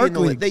Grant Park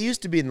League. They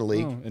used to be in the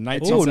league. In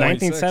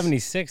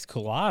 1976.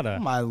 Collada. Oh,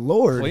 my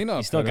Lord.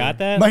 You still got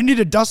that? Might need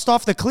to dust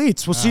off the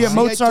cleats. We'll see you at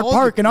Mozart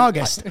Park in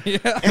August.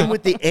 And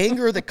with the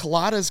anger that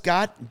Collada's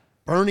got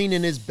burning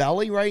in his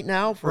belly right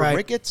now for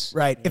rickets.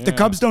 Right. If the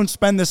Cubs don't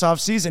spend this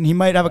offseason, he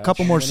might have a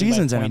couple more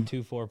seasons in him.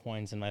 0.24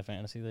 points in my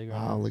fantasy league.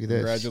 Oh, look at this.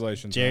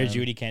 Congratulations. Jared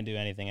Judy can't do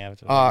anything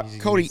after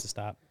Cody, to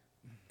stop.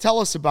 Tell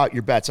us about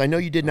your bets. I know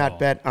you did not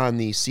bet on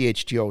the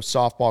CHGO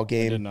softball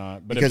game. I did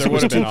not. But because it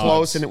was too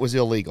close and it was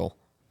illegal.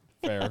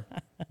 fair.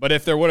 But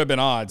if there would have been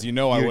odds, I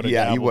would have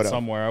dabbled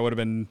somewhere. I would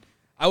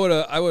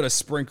have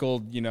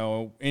sprinkled,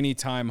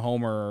 anytime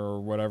homer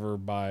or whatever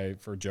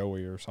for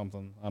Joey or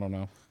something. I don't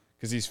know.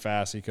 Because he's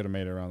fast. He could have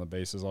made it around the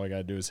bases. All I got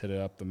to do is hit it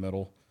up the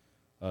middle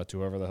to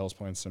whoever the hell's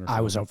playing center.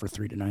 I was out for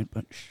 3 tonight,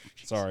 but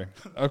sorry.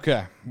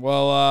 Okay.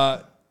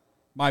 Well,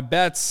 my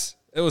bets,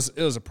 it was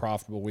a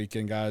profitable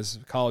weekend, guys.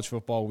 College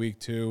football week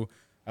 2.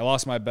 I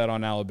lost my bet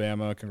on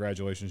Alabama.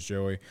 Congratulations,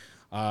 Joey.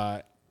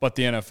 But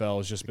the NFL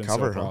has just been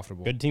so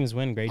profitable. Good teams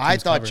win. Great teams I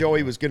thought cover.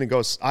 Joey was going to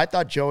go. I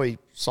thought Joey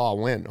saw a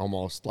win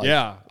almost.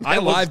 I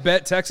live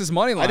bet Texas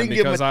money line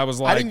because I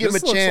was like, I didn't give him a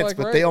chance,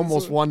 but they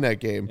almost won that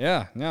game.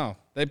 Yeah, no.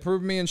 They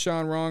proved me and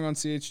Sean wrong on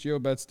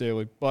CHGO Bets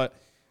Daily. But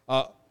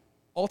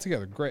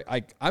altogether, great.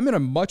 I'm in a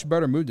much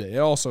better mood today. It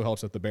also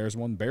helps that the Bears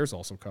won. Bears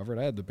also covered.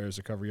 I had the Bears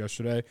to cover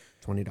yesterday.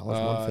 $20,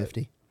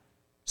 $150.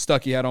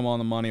 Stuckey had them on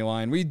the money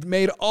line. We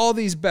made all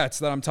these bets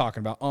that I'm talking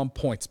about on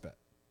PointsBet.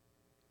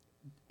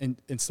 And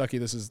Stuckey,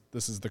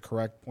 this is the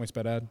correct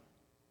PointsBet ad?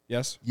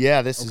 Yes?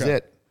 Yeah, this is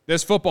it.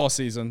 This football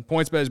season,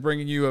 PointsBet is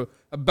bringing you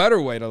a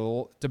better way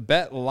to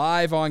bet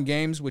live on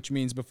games, which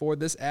means before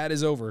this ad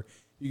is over,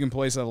 you can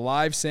place a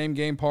live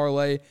same-game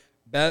parlay,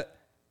 bet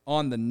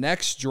on the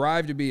next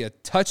drive to be a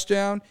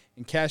touchdown,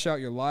 and cash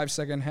out your live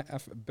second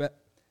half bet,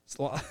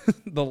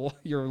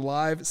 your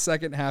live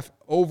second half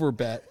over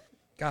bet.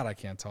 God, I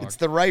can't talk. It's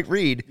the right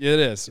read. It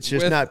is. It's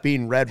just not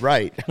being read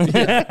right. With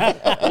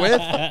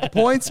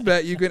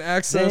PointsBet, you can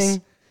access.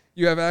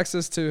 You have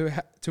access to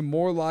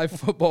more live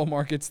football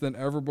markets than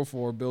ever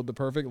before. Build the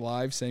perfect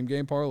live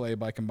same-game parlay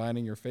by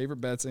combining your favorite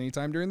bets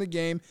anytime during the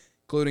game,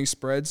 including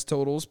spreads,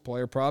 totals,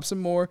 player props, and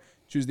more.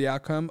 Choose the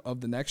outcome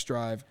of the next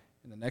drive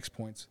and the next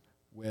points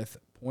with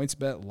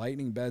PointsBet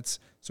Lightning Bets.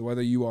 So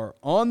whether you are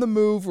on the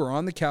move or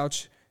on the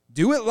couch,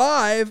 do it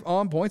live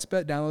on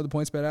PointsBet. Download the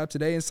PointsBet app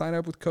today and sign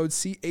up with code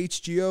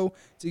CHGO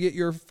to get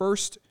your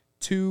first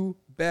 2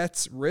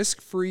 bets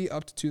risk-free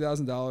up to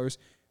 $2,000. If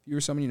you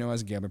or someone you know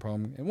has a gambling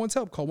problem and wants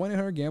help, call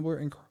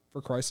 1-800-GAMBLER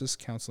for crisis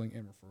counseling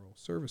and referral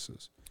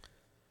services.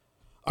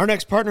 Our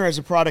next partner has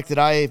a product that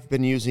I've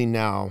been using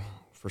now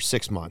for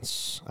 6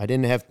 months. I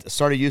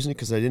started using it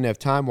because I didn't have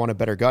time, wanted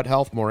better gut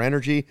health, more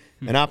energy,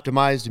 an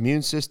optimized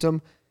immune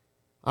system.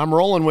 I'm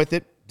rolling with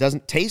it.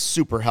 Doesn't taste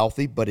super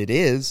healthy, but it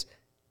is.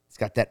 It's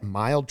got that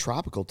mild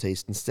tropical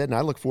taste instead, and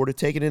I look forward to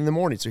taking it in the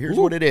morning. So here's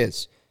what it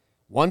is.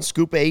 1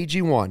 scoop of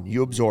AG1.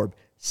 You absorb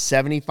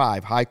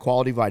 75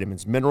 high-quality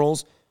vitamins,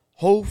 minerals,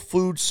 whole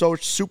food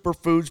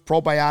superfoods,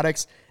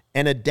 probiotics,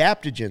 and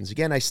adaptogens.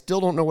 Again, I still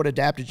don't know what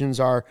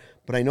adaptogens are,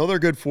 but I know they're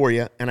good for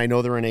you, and I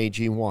know they're in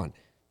AG1.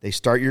 They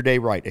start your day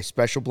right. A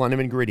special blend of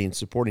ingredients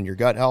supporting your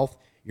gut health,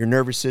 your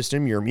nervous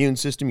system, your immune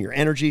system, your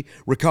energy,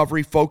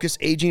 recovery, focus,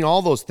 aging,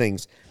 all those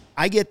things.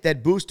 I get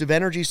that boost of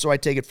energy, so I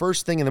take it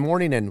first thing in the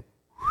morning, and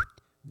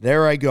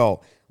there I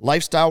go.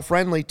 Lifestyle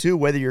friendly, too,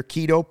 whether you're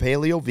keto,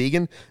 paleo,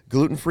 vegan,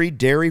 gluten-free,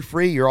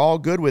 dairy-free, you're all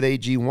good with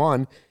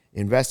AG1.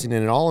 Investing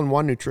in an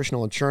all-in-one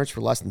nutritional insurance for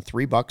less than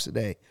 $3 a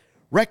day.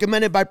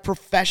 Recommended by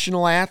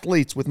professional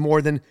athletes with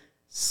more than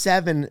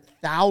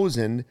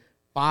 7,000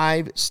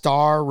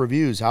 5-star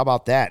reviews. How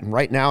about that? And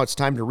right now, it's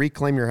time to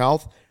reclaim your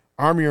health.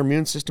 Arm your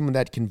immune system with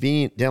that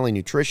convenient daily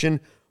nutrition.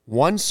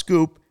 1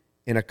 scoop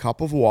in a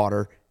cup of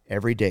water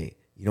every day.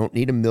 You don't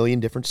need a million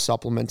different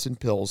supplements and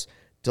pills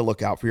to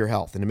look out for your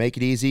health. And to make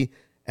it easy,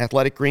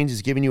 Athletic Greens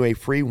is giving you a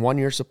free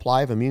 1-year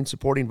supply of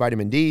immune-supporting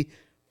vitamin D,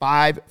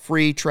 5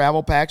 free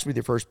travel packs with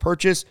your first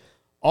purchase.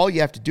 All you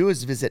have to do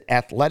is visit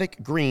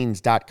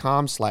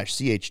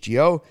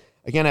athleticgreens.com/CHGO.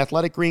 Again,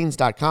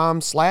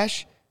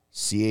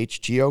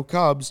 athleticgreens.com/CHGO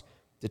Cubs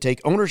to take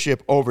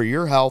ownership over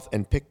your health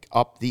and pick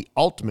up the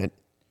ultimate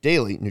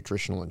daily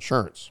nutritional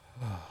insurance.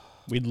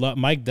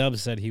 Mike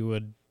Dubs said he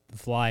would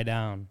fly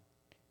down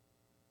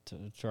to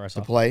our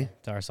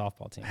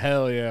softball team.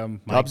 Hell yeah.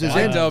 Dubs is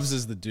in. Dubs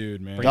is the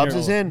dude, man. Dubs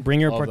is in. Bring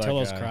your Love that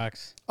Portillo's guy.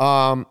 Crocs.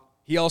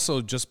 He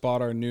also just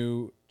bought our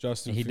new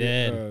Justin He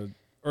Fields.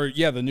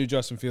 did. The new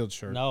Justin Fields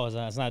shirt. No,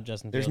 it's not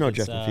Justin There's Fields. no It's,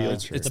 Justin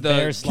Fields shirt. It's It's the the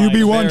Bears slide.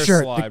 QB1 Bear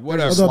shirt. slide, The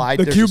whatever. slide.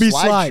 the There's a QB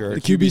slide slide. shirt.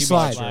 The QB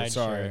slide.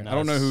 Sorry. shirt. I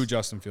don't know who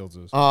Justin Fields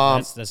is.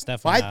 That's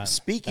definitely not.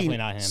 Speaking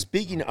not him.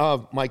 Speaking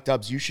of Mike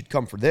Dubs, you should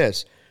come for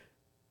this.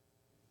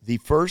 The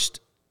first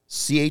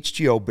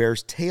CHGO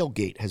Bears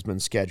tailgate has been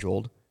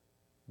scheduled.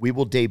 We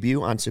will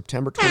debut on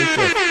September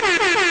 25th.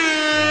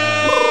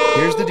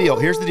 Here's the deal.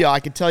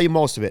 I can tell you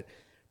most of it.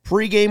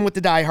 Pre-game with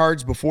the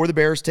diehards before the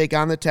Bears take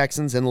on the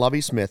Texans, and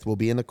Lovie Smith will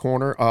be in the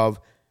corner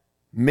of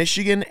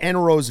Michigan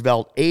and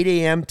Roosevelt, 8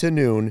 a.m. to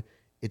noon.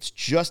 It's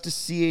just a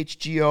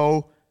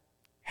CHGO.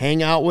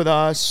 Hang out with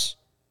us.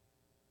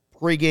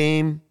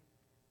 Pre-game.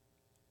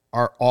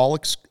 Our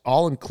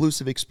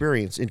all-inclusive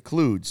experience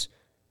includes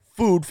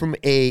food from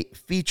a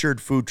featured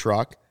food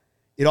truck.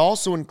 It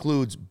also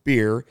includes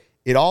beer.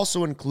 It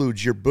also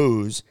includes your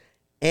booze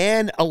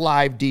and a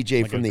live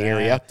DJ from the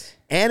area.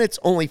 And it's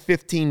only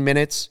 15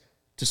 minutes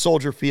to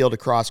Soldier Field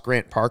across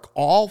Grant Park,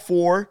 all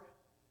for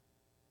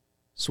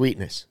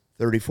sweetness,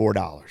 $34.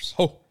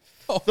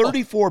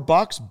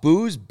 $34,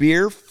 booze,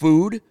 beer,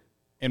 food.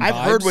 And I've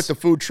vibes. heard what the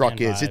food truck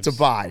And is. It's a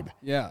vibes. vibe.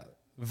 Yeah.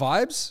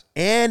 Vibes?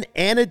 and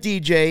a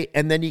DJ,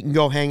 and then you can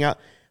go hang out.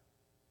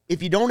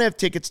 If you don't have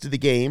tickets to the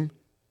game,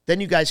 then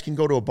you guys can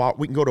go to a bar.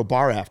 We can go to a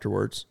bar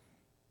afterwards.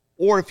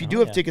 Or if you do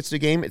have tickets to the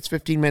game, it's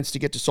 15 minutes to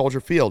get to Soldier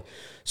Field.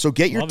 So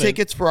get your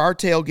tickets for our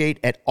tailgate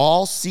at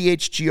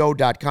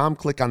allchgo.com.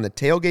 Click on the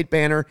tailgate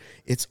banner.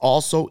 It's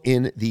also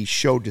in the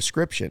show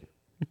description.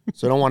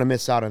 So don't want to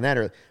miss out on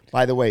that.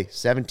 By the way,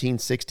 16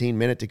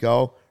 minute to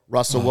go.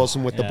 Russell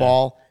Wilson with the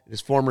ball at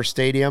his former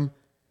stadium.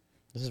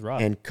 This is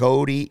rough. And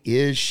Cody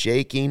is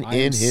shaking I in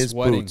am his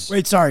sweating. boots.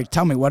 Wait, sorry.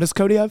 Tell me, what does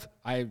Cody have?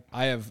 I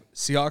have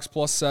Seahawks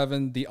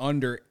 +7, the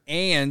under,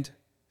 and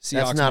Seahawks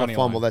That's not a money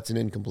fumble. line. That's an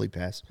incomplete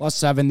pass.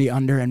 +7, the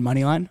under, and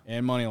money line.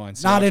 And money line.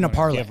 Not Seahawks in a money line.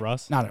 parlay. You have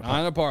Russ? Not in a parlay.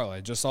 Not in a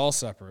parlay, just all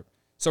separate.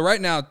 So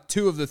right now,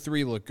 2 of the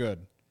 3 look good.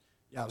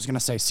 Yeah, I was gonna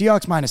say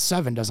Seahawks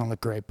 -7 doesn't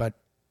look great, but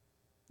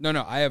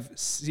No, I have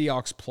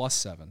Seahawks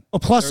 +7.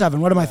 +7.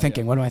 What am I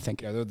thinking? What am I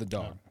thinking? Yeah, they're the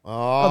dog.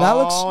 Oh, that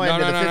looks-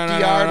 into the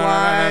 50-yard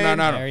line.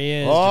 No. There he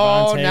is.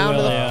 Oh, Javonte down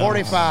to the Williams.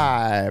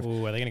 45.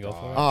 Ooh, are they going to go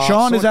for it?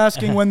 Sean is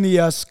asking when the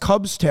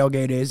Cubs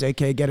tailgate is,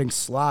 a.k.a. getting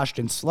sloshed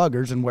in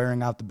sluggers and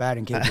wearing out the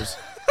batting cages.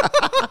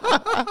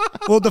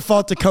 We'll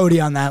default to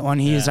Cody on that one.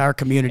 He is our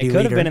community It could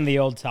have leader. been in the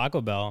old Taco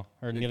Bell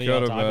or near the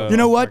old could Taco have Bell. been. You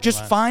know what? parking Just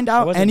lot. find Or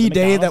out was it any the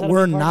day McDonald's that had a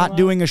we're big not parking lot?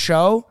 doing a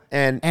show,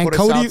 And put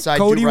us outside,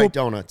 do will, right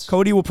donuts.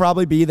 Cody will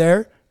probably be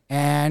there,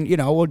 and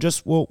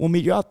we'll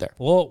meet you out there.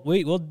 Well,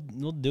 we'll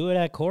do it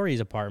at Corey's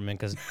apartment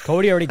because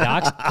Cody already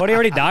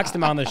doxed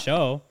him on the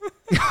show.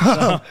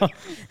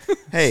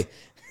 Hey,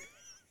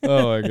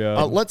 Oh, my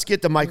God. let's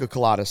get to Michael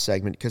Collada's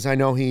segment because I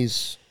know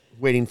he's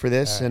waiting for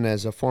this. And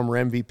as a former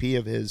MVP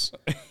of his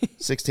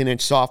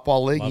 16-inch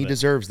softball league, he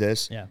deserves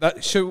this. Yeah.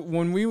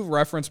 When we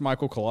reference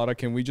Michael Collada,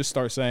 can we just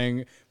start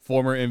saying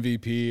former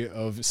MVP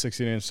of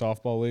 16-inch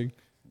softball league,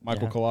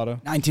 Michael Collada?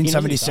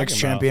 1976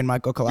 talking champion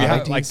Michael Collada.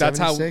 Yeah, like that's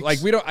how. 1976.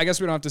 Like we don't. I guess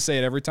we don't have to say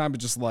it every time,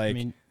 but just like,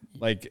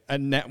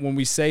 when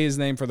we say his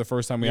name for the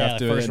first time, we have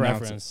to first announce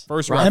it. reference.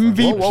 First reference.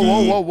 MVP.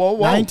 Whoa.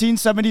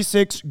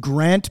 1976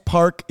 Grant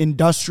Park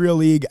Industrial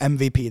League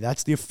MVP.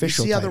 That's the You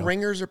official see how the title.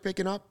 ringers are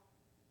picking up?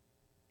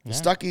 The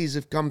Stuckies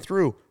have come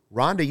through.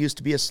 Rhonda used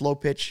to be a slow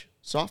pitch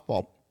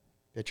softball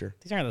pitcher.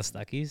 These aren't the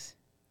Stuckies.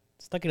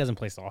 Stucky doesn't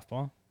play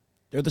softball.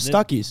 They're the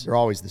Stuckies. They're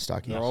always the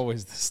Stuckies. They're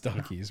always the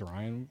Stuckies,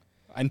 Ryan.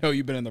 I know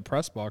you've been in the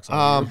press box,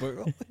 all year,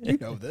 but you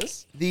know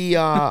this. The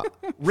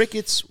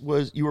Ricketts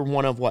you were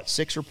one of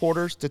 6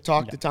 reporters to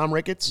talk to Tom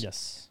Ricketts?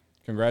 Yes.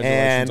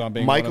 Congratulations on And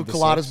being Michael one of the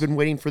Collada's 6. been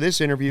waiting for this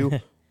interview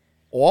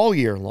all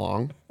year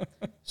long.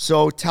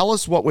 So tell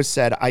us what was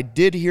said. I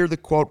did hear the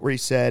quote where he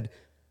said,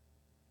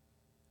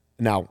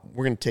 now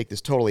we're going to take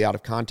this totally out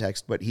of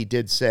context, but he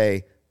did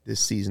say this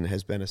season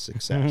has been a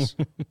success.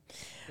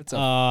 It's a,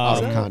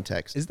 Out of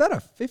context. is that a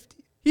 50?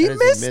 He That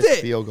is a missed missed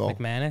it. field goal.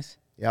 McManus.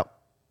 Yep.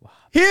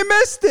 He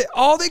missed it.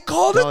 Oh, they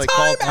called No, a they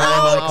called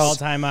timeout. Call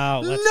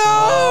timeout. Let's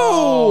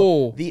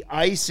No. The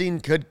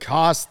icing could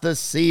cost the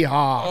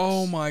Seahawks.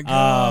 Oh my go.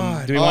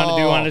 God. Do we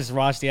want to just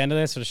watch the end of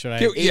this, or should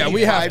I? Yeah,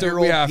 we have to.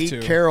 85-year-old We have Pete to.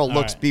 Carroll All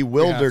looks right.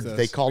 bewildered We that have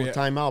they this. called We- a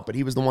timeout, but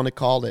he was the one that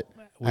called it.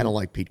 I don't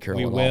like Pete Carroll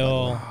We at all, by the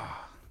will. way.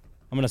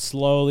 I'm going to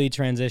slowly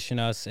transition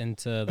us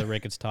into the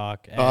Ricketts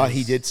talk.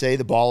 He did say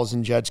the ball is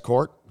in Jed's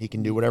court. He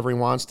can do whatever he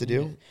wants to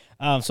do.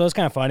 So it's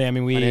kind of funny. I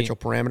mean, Financial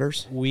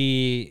parameters.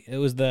 it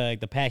was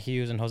the Pat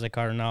Hughes and Jose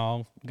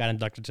Cardinal got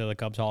inducted to the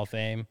Cubs Hall of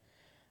Fame.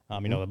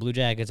 The Blue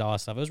Jackets, all that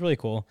stuff. It was really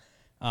cool.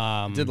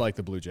 Did like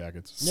the Blue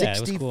Jackets. Yeah, it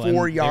was cool.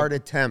 64-yard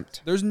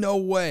attempt. There's no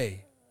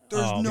way.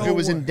 There's no If it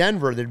was way. in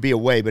Denver, there'd be a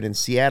way, but in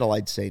Seattle,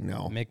 I'd say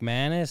no.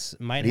 McManus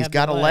might He's have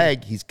got the a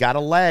leg. He's got a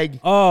leg.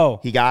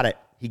 Oh, He got it.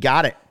 He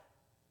got it.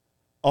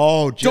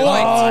 Oh, Jed.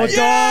 Doink.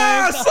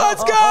 Yes,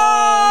 let's go.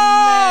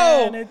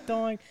 man, it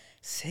doink.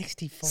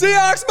 64.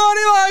 Seahawks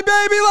money line,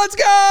 baby. Let's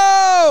go.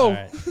 All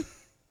right.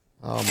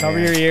 Oh, Cover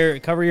man.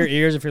 cover your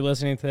ears if you're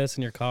listening to this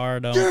in your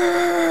car. Don't.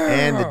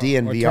 And the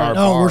DNVR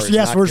No, bar we're is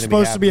not we're gonna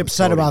supposed to be happy with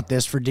upset Cody. about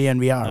this for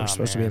DNVR. We're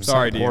supposed to be man. upset.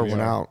 Sorry, about Pour DNVR.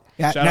 one out.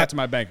 Yeah, Shout out to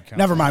my bank account.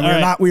 Never mind. All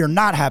right. We are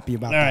not happy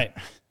about All that. right.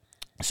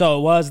 So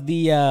it was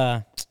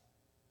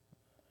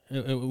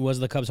it was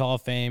the Cubs Hall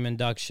of Fame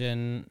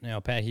induction.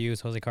 Pat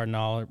Hughes, Jose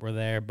Cardinal were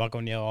there. Buck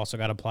O'Neil also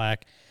got a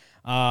plaque.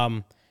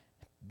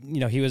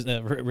 He was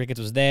Ricketts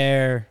was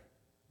there.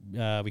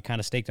 We kind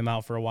of staked him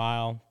out for a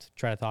while to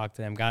try to talk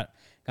to him. Got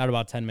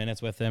about 10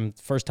 minutes with him.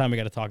 First time we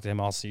got to talk to him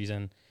all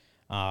season.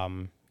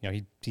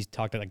 He's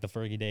talked at the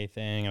Fergie Day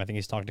thing, and I think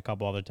he's talked a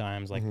couple other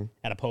times,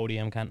 at a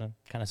podium kind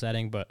of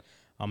setting. But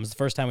it's the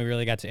first time we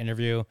really got to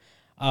interview.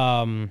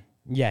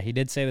 He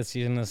did say the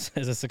season is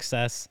a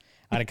success.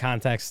 Out of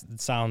context, it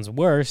sounds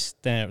worse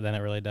than it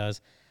really does.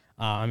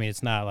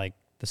 It's not like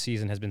the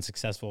season has been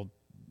successful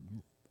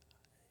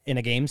in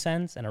a game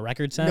sense and a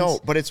record sense. No,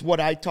 but it's what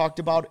I talked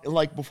about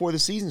before the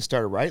season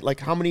started, right? Like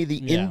how many of the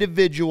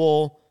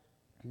individual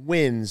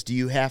wins do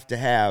you have to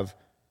have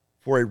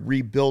for a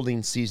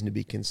rebuilding season to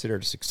be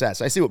considered a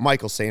success? I see what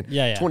Michael's saying.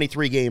 Yeah.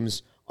 23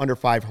 games under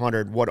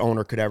 500, what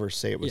owner could ever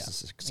say it was a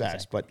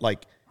success? Exactly.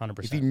 But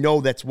 100%. if you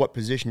know that's what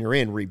position you're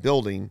in,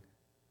 rebuilding,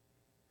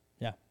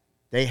 Yeah.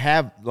 they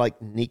have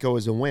Nico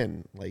is a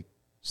win.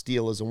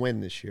 Steele is a win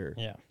this year.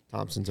 Yeah.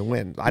 Thompson's a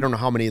win. I don't know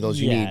how many of those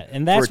you need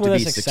and that's for it where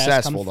to the be success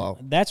successful, comes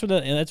though.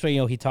 That's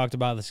where he talked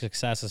about the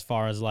success as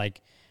far as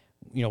like,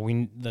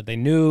 that they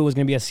knew it was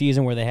going to be a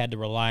season where they had to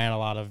rely on a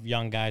lot of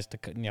young guys to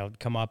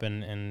come up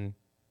and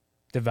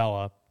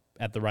develop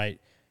at the right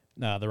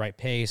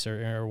pace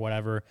or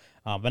whatever.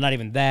 But not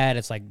even that.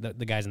 It's like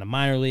the guys in the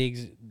minor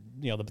leagues,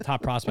 the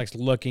top prospects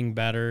looking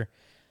better.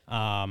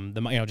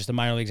 Just the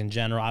minor leagues in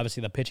general.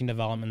 Obviously, the pitching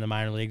development in the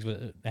minor leagues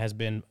has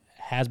been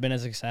a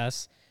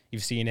success.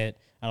 You've seen it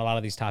on a lot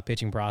of these top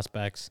pitching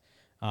prospects.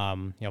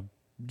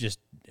 Just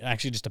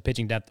the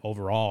pitching depth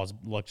overall has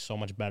looked so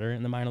much better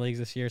in the minor leagues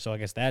this year. So I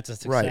guess that's a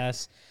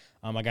success.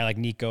 Right. A guy like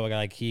Nico, a guy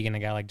like Keegan, a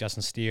guy like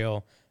Justin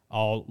Steele,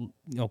 all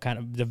kind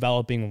of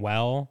developing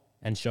well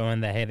and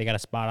showing that, hey, they got a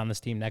spot on this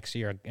team next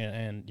year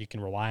and you can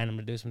rely on them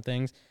to do some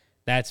things.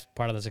 That's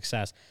part of the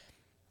success.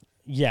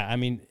 Yeah, I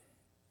mean,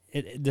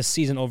 this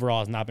season overall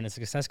has not been a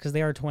success because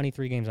they are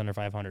 23 games under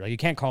 500. Like, you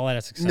can't call that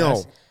a success.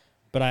 No.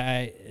 But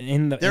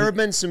there have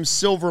been some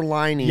silver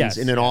linings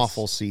in an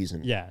awful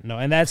season. Yeah, no,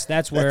 and that's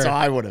where that's how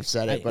I would have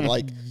said it. But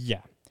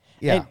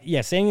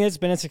saying it's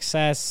been a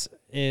success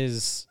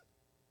is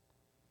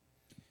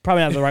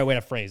probably not the right way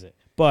to phrase it.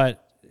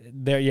 But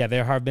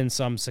there have been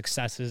some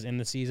successes in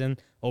the season.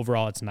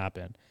 Overall, it's not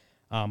been.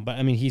 But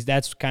I mean,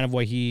 that's kind of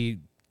what he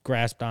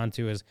grasped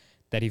onto, is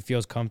that he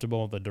feels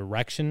comfortable with the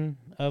direction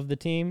of the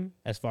team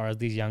as far as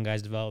these young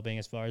guys developing,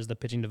 as far as the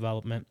pitching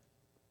development,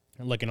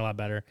 looking a lot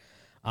better.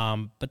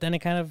 But then it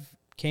kind of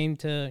came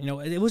to,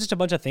 it was just a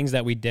bunch of things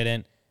that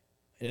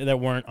that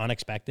weren't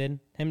unexpected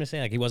him to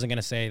say. Like, he wasn't going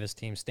to say this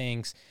team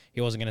stinks.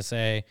 He wasn't going to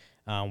say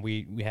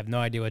we have no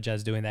idea what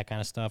Jed's doing, that kind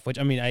of stuff, which,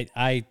 I mean,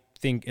 I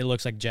think it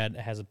looks like Jed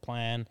has a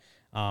plan.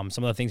 Some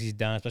of the things he's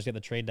done, especially at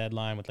the trade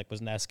deadline with like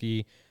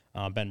Wisniewski,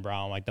 Ben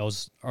Brown, like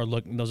those are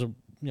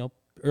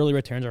early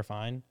returns are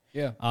fine.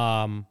 Yeah.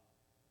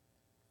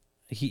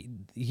 He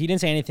didn't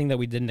say anything that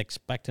we didn't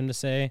expect him to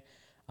say.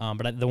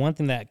 But the one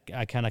thing that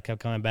I kind of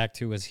kept coming back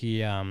to was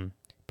he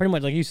pretty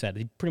much, like you said,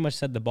 he pretty much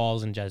said the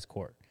ball's in Jed's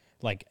court.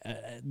 Like,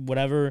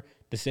 whatever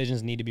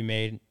decisions need to be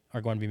made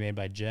are going to be made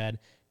by Jed.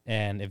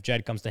 And if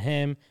Jed comes to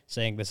him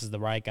saying this is the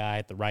right guy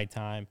at the right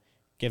time,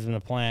 gives him a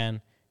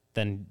plan,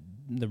 then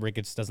the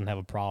Ricketts doesn't have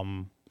a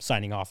problem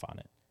signing off on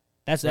it.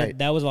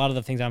 That was a lot of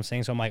the things I'm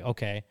saying. So I'm like,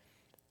 okay.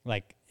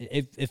 Like,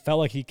 it felt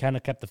like he kind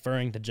of kept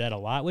deferring to Jed a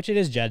lot, which it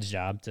is Jed's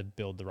job to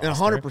build the roster. And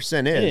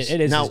 100% is. It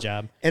is his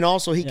job. And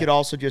also, he could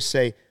also just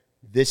say,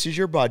 this is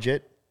your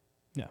budget.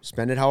 Yeah.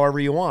 Spend it however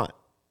you want.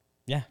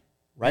 Yeah.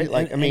 Right?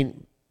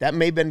 That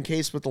may have been the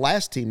case with the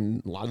last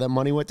team. A lot of that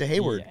money went to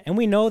Hayward. Yeah. And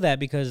we know that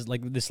because,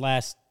 like, their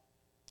last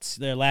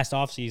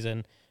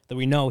offseason, that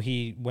we know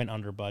he went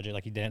under budget.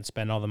 Like, he didn't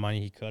spend all the money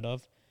he could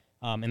have.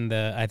 I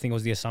think it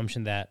was the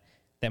assumption that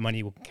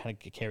money will kind of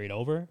get carried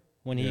over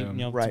when he,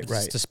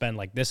 to spend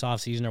like this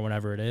offseason or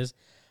whenever it is.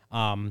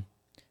 But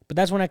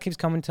that's when it keeps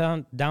coming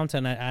down to,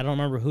 and I don't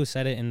remember who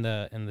said it in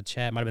the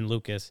chat. It might have been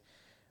Lucas.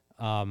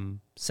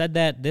 Said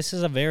that this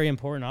is a very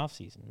important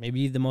offseason.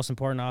 Maybe the most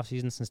important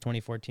offseason since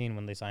 2014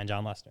 when they signed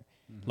John Lester.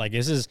 Mm-hmm. Like,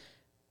 this is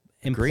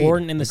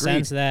important in the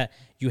sense that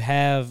you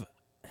have,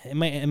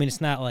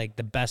 it's not like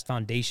the best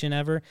foundation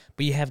ever,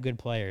 but you have good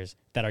players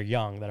that are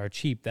young, that are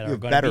cheap, that are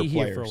going to be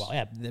here for a while.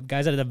 Yeah, the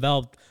guys that have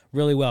developed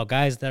really well,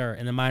 guys that are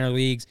in the minor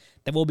leagues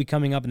that will be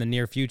coming up in the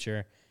near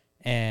future,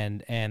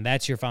 and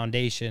that's your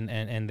foundation,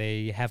 and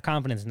they have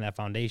confidence in that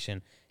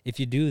foundation. If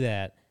you do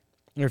that,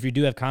 or if you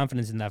do have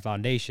confidence in that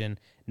foundation,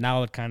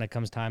 now it kind of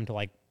comes time to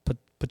like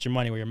put your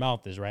money where your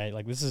mouth is, right?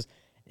 Like, this is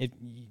it.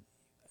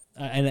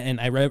 And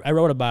I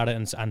wrote about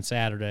it on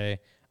Saturday.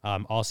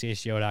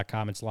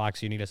 allchgo.com. It's locked,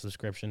 so you need a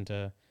subscription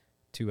to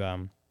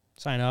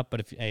sign up.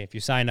 But if you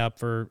sign up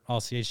for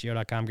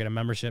allchgo.com, get a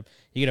membership,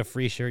 you get a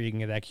free shirt. You can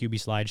get that QB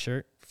Slide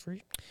shirt for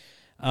free.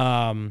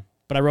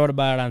 But I wrote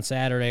about it on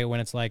Saturday when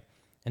it's like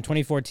in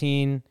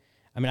 2014.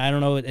 I mean, I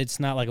don't know. It's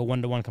not like a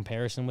one-to-one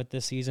comparison with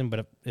this season,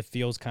 but it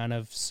feels kind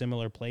of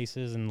similar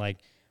places. And like,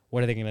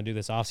 what are they going to do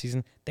this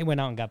offseason? They went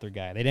out and got their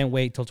guy. They didn't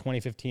wait till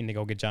 2015 to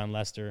go get John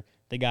Lester.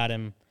 They got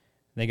him.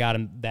 They got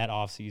him that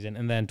offseason,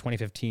 and then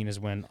 2015 is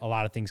when a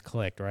lot of things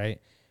clicked,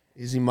 right?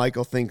 Easy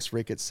Michael thinks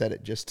Ricketts said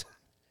it just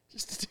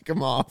to tick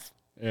him off.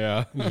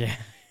 Yeah. Yeah.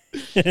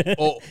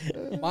 Well,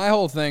 my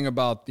whole thing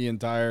about the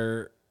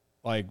entire,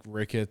 like,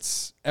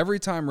 Ricketts, every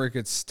time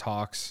Ricketts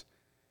talks,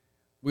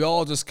 we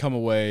all just come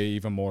away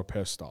even more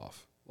pissed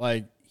off.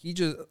 Like, he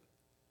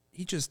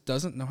just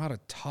doesn't know how to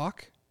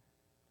talk,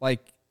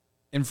 like,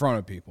 in front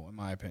of people, in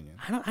my opinion.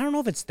 I don't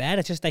know if it's that.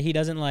 It's just that he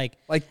doesn't like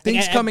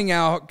things coming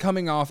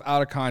off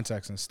out of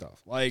context and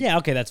stuff. Like, yeah,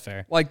 okay, that's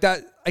fair. Like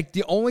that. Like,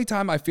 the only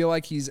time I feel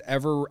like he's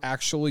ever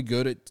actually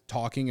good at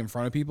talking in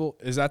front of people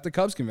is at the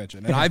Cubs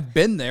convention, and I've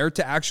been there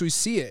to actually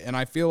see it. And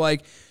I feel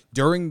like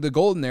during the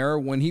golden era,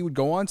 when he would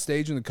go on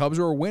stage and the Cubs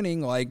were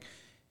winning, like,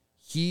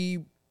 he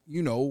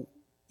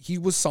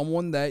was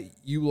someone that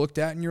you looked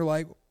at and you're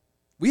like,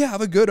 we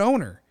have a good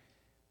owner.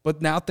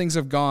 But now things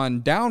have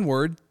gone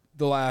downward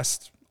the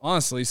last,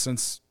 honestly,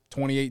 since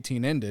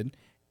 2018 ended.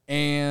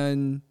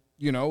 And,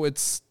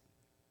 it's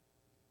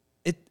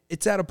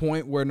it's at a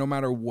point where no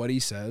matter what he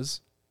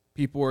says,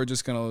 people are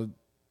just going to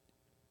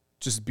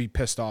just be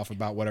pissed off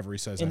about whatever he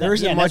says. There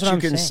isn't much you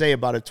can say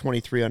about a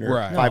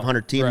 2,300,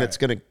 500 team that's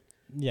going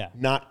to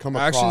not come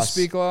across actions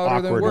speak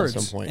louder than words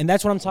at some point. And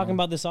that's what I'm talking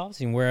about this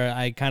offseason, where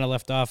I kind of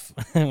left off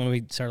when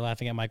we started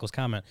laughing at Michael's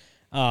comment.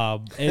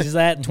 Is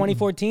that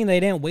 2014 they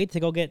didn't wait they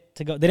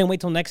didn't wait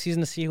till next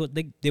season to see who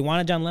they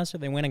wanted. John Lester,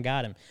 they went and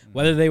got him.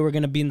 Whether they were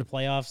going to be in the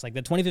playoffs, like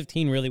the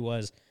 2015 really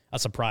was a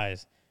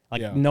surprise.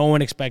 Like no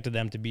one expected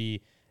them to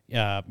be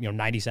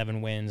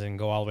 97 wins and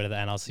go all the way to the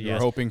NLCS. You're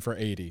hoping for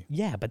 80.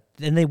 Yeah, but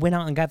then they went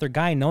out and got their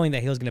guy knowing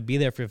that he was going to be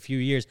there for a few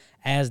years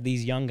as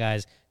these young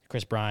guys,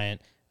 Chris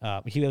Bryant,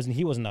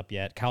 he wasn't up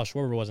yet. Kyle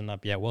Schwarber wasn't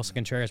up yet. Wilson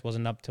Contreras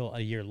wasn't up till a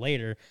year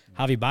later.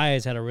 Javi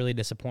Baez had a really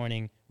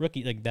disappointing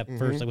rookie, like that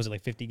first, was it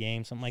like 50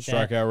 games, something like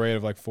that? Strikeout rate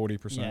of like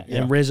 40%.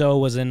 Yeah. And Rizzo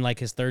was in like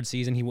his third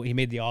season. He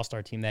made the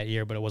All-Star team that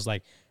year, but it was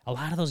like a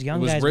lot of those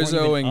young guys. It was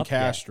Rizzo and up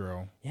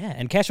Castro. Yet. Yeah,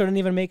 and Castro didn't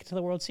even make it to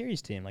the World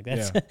Series team. Like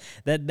that's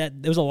that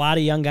there was a lot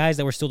of young guys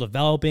that were still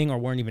developing or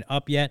weren't even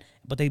up yet,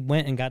 but they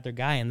went and got their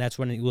guy, and that's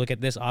when you look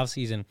at this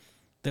offseason.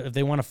 If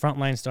they want a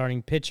frontline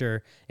starting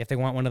pitcher, if they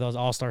want one of those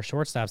all-star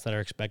shortstops that are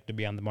expected to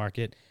be on the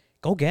market,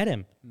 go get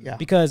him. Yeah.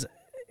 Because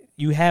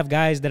you have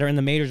guys that are in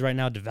the majors right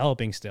now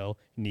developing still.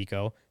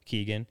 Nico,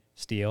 Keegan,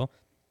 Steele.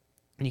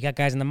 And you got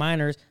guys in the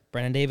minors.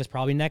 Brennan Davis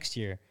probably next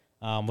year.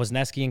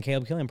 Wozniacki and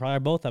Caleb Killian probably are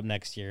both up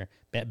next year.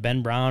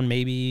 Ben Brown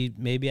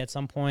maybe at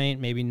some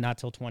point, maybe not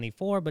till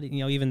 24, but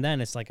even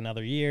then it's like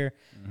another year.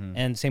 Mm-hmm.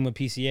 And same with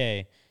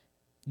PCA.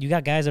 You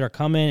got guys that are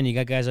coming and you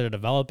got guys that are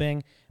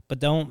developing. But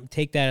don't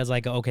take that as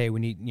like, okay, we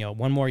need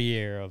one more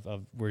year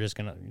of we're just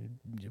gonna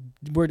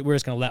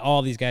let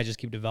all these guys just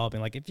keep developing.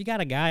 Like if you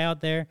got a guy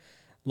out there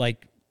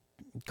like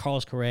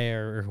Carlos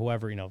Correa or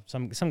whoever,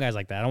 some guys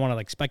like that. I don't want to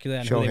like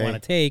speculate on who they want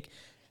to take.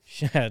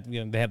 They have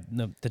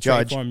the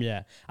trade for him.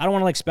 Yeah, I don't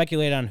want to like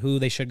speculate on who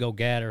they should go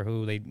get or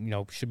who they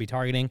should be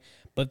targeting.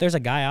 But if there's a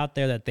guy out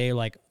there that they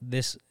like,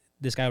 this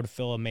guy would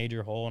fill a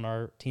major hole in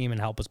our team and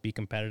help us be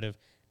competitive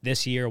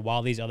this year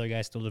while these other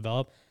guys still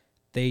develop,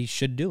 they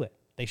should do it.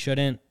 They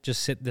shouldn't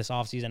just sit this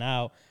offseason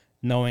out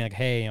knowing like,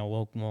 hey,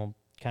 we'll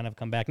kind of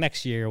come back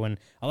next year when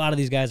a lot of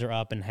these guys are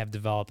up and have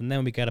developed, and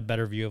then we got a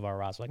better view of our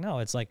roster. Like, no,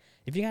 it's like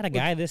if you got a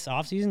guy this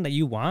offseason that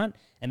you want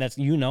and that's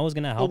is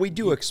going to help. Well, we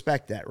do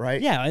expect that, right?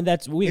 Yeah, and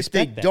we expect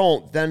that. If they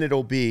don't, then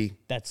it'll be.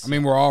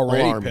 We're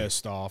already alarming.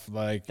 pissed off.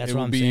 Like that's it what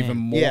would I'm be saying. even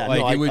more. Yeah,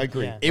 like no, it would. I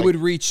agree. It would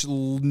reach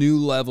new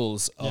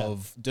levels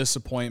of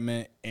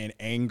disappointment and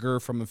anger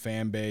from the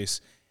fan base,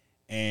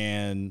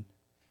 and.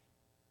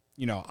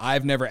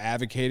 I've never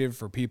advocated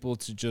for people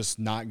to just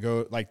not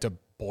go, like to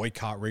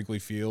boycott Wrigley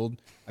Field.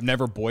 I've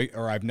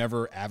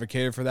never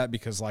advocated for that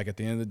because, like, at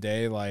the end of the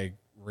day, like,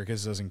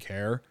 Ricketts doesn't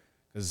care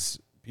because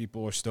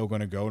people are still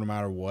going to go no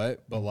matter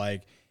what. But,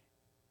 like,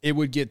 it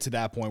would get to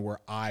that point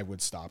where I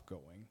would stop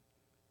going.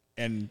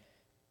 And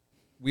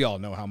we all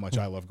know how much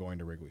I love going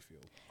to Wrigley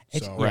Field.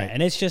 Right.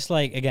 And it's just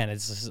like, again,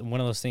 it's just one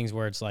of those things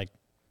where it's like,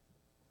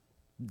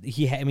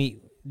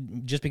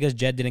 just because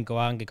Jed didn't go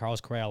out and get Carlos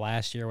Correa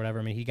last year or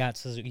whatever, he got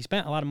Suzuki. He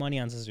spent a lot of money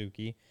on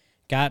Suzuki,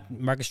 got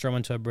Marcus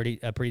Stroman to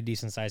a pretty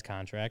decent sized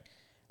contract.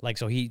 Like,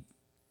 so he's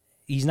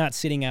not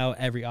sitting out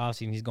every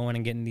offseason. He's going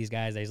and getting these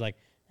guys that he's like,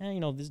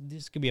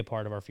 this could be a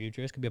part of our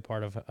future. This could be a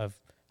part of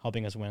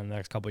helping us win in the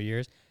next couple of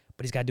years.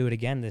 But he's got to do it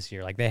again this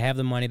year. Like, they have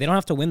the money. They don't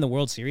have to win the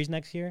World Series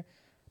next year,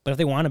 but if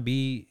they want to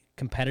be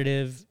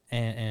competitive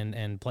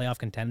and playoff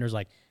contenders,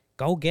 like,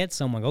 go get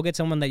someone. Go get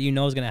someone that is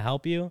going to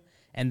help you.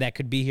 And that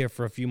could be here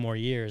for a few more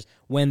years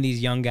when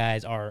these young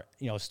guys are,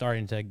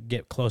 starting to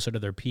get closer to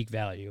their peak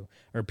value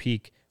or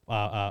peak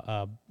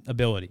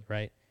ability,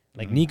 right?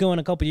 Like Nico in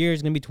a couple years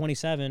is going to be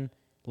 27.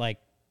 Like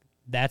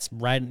that's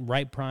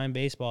right prime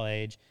baseball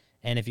age.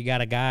 And if you got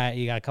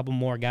a couple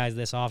more guys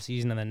this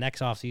offseason and the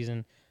next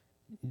offseason,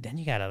 then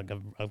you got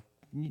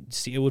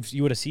you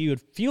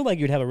would feel like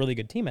you'd have a really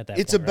good team at that point.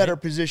 It's a better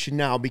position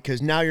now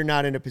because now you're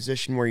not in a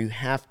position where you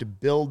have to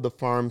build the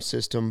farm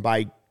system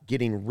by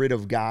getting rid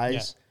of guys.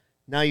 Yeah.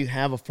 Now you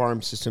have a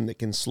farm system that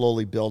can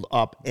slowly build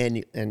up and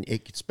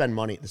it can spend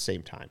money at the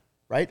same time,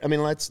 right?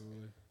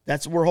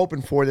 That's what we're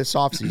hoping for this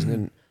offseason.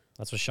 And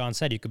that's what Sean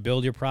said. You could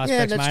build your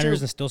prospects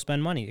minors and still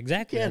spend money.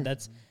 Exactly. Yeah.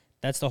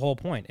 That's the whole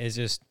point. Is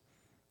just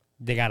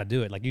they got to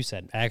do it. Like you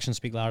said, actions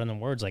speak louder than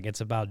words. Like it's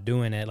about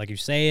doing it. Like you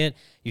say it.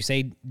 You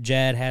say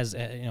Jed has,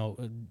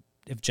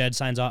 if Jed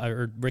signs off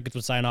or Ricketts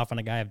would sign off on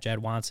a guy if Jed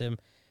wants him,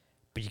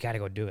 but you got to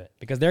go do it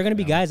because there are going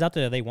to be guys out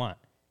there that they want.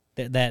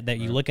 That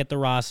you look at the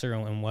roster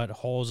and what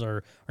holes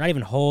or not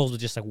even holes, but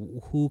just like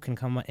who can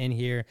come in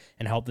here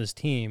and help this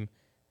team.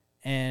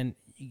 And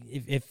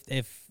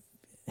if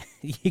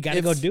you got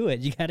to go do it,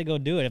 you got to go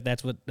do it if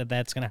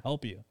that's going to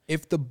help you.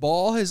 If the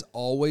ball has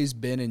always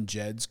been in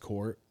Jed's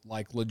court,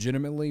 like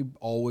legitimately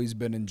always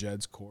been in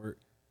Jed's court,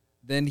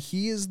 then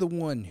he is the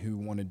one who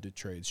wanted to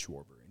trade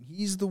Schwarber, and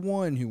he's the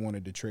one who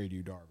wanted to trade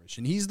Yu Darvish,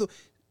 and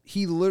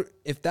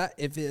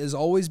if it has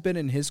always been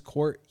in his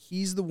court,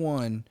 he's the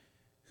one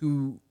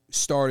who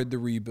started the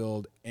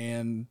rebuild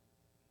and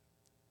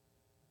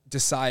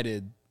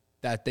decided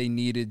that they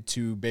needed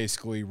to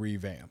basically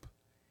revamp.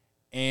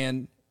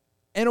 And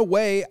in a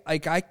way,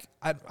 like I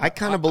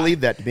kind of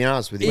believe that, to be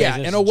honest with you. Yeah,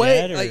 in a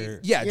way,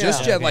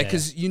 just Jed. Okay, Like,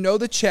 because you know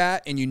the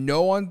chat and you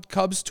know on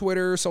Cubs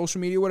Twitter,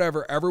 social media,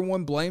 whatever,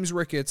 everyone blames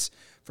Ricketts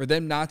for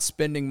them not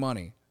spending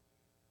money.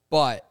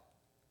 But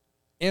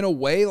in a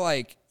way,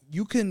 like,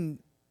 you can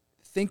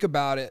think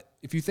about it.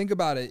 If you think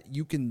about it,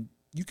 you can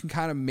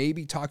kind of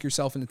maybe talk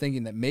yourself into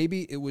thinking that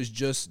maybe it was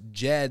just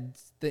Jed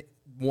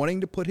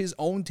wanting to put his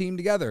own team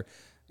together.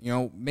 You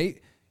know,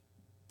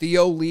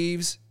 Theo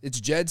leaves, it's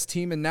Jed's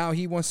team, and now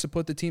he wants to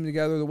put the team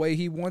together the way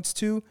he wants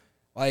to.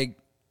 Like,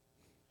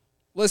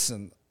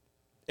 listen,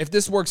 if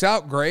this works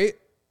out, great.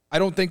 I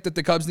don't think that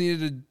the Cubs needed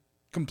to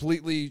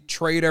completely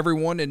trade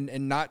everyone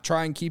and not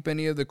try and keep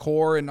any of the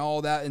core and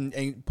all that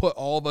and put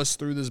all of us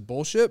through this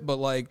bullshit. But,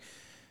 like,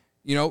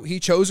 you know,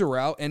 he chose a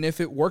route, and if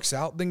it works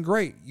out, then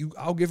great.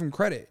 I'll give him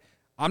credit.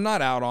 I'm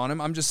not out on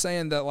him. I'm just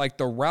saying that, like,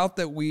 the route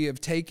that we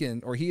have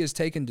taken or he has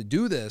taken to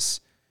do this,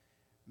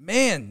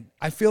 man,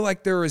 I feel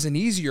like there is an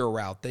easier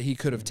route that he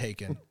could have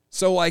taken.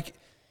 So, like,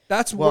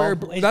 that's where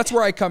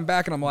I come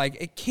back and I'm like,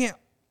 it can't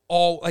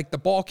all, like, the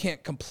ball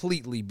can't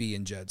completely be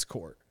in Jed's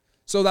court.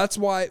 So that's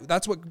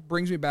what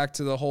brings me back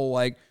to the whole,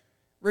 like,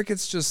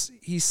 Ricketts just,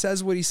 he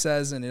says what he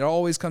says and it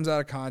always comes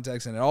out of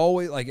context and it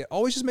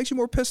always just makes you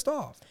more pissed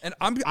off. And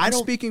I'm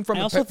speaking from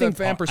the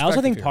fan perspective. I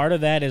also think here. part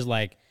of that is,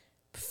 like,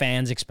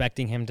 fans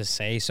expecting him to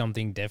say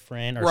something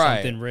different or Right.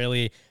 something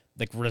really,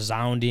 like,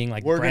 resounding,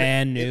 like,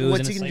 brand new.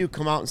 What's he gonna do?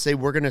 Come out and say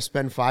we're gonna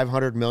spend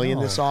 $500 million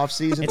this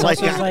offseason? It's Like,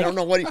 also like- I don't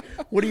know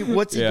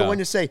what's he going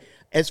to say.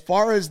 As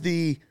far as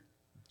the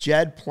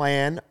Jed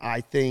plan,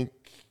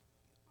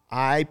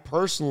 I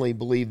personally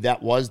believe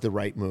that was the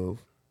right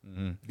move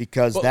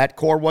because that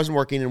core wasn't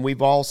working, and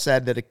we've all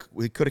said that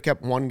we could have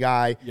kept one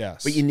guy.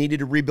 Yes. But you needed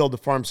to rebuild the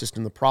farm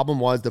system. The problem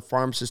was the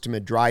farm system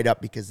had dried up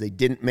because they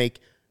didn't make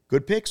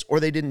good picks or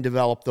they didn't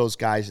develop those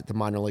guys at the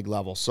minor league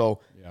level.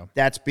 So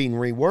that's being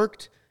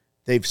reworked.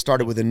 They've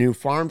started with a new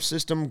farm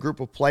system, group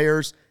of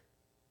players.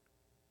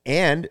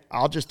 And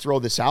I'll just throw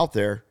this out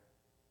there.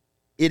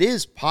 It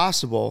is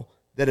possible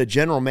that a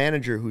general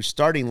manager who's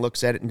starting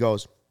looks at it and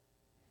goes,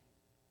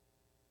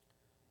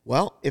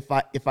 well,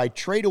 if I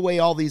trade away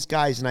all these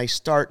guys and I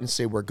start and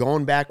say we're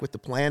going back with the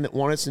plan that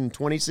won us in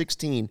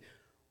 2016,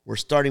 we're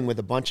starting with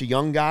a bunch of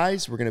young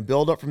guys. We're going to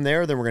build up from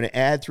there. Then we're going to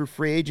add through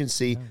free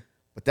agency.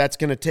 But that's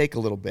going to take a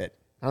little bit.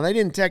 Now, they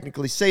didn't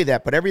technically say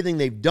that, but everything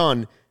they've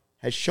done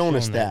has shown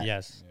us that.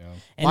 Yes. Yeah.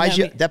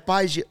 And That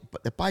buys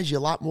you a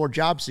lot more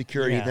job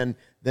security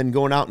than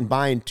going out and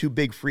buying two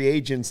big free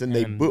agents and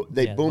boom,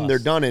 they're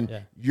done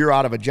and you're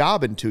out of a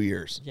job in 2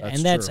 years. Yeah,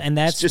 that's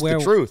It's just where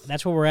the truth.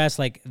 That's where we're at.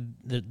 Like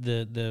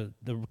the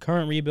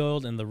current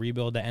rebuild and the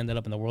rebuild that ended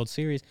up in the World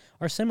Series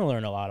are similar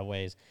in a lot of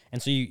ways, and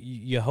so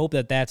you hope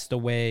that that's the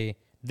way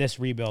this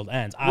rebuild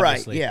ends.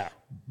 Obviously, Right? Yeah.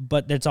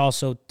 But it's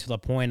also to the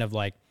point of,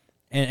 like,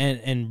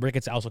 and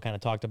Ricketts also kind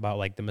of talked about,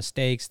 like, the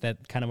mistakes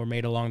that kind of were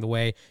made along the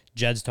way.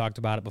 Jed's talked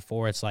about it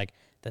before. It's like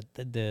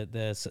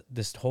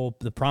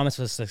the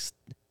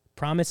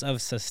promise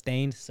of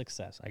sustained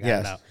success. I got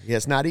it out. Yeah,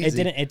 it's not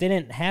easy. It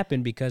didn't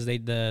happen because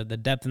the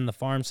depth in the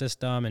farm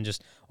system and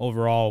just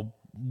overall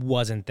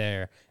wasn't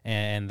there,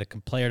 and the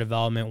player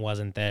development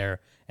wasn't there,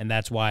 and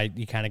that's why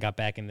you kind of got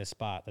back in this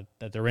spot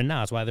that they're in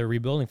now. That's why they're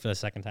rebuilding for the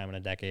second time in a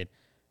decade.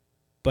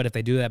 But if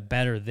they do that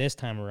better this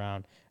time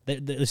around,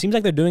 it seems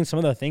like they're doing some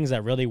of the things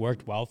that really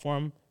worked well for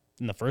them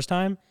in the first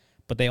time,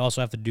 but they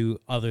also have to do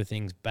other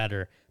things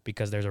better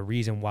because there's a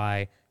reason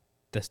why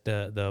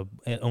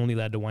it only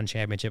led to one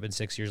championship, and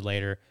 6 years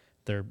later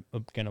they're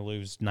going to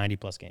lose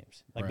 90-plus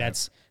games. Like,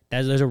 Right.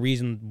 there's a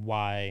reason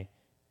why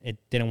it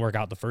didn't work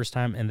out the first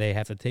time, and they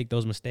have to take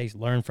those mistakes,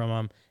 learn from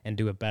them, and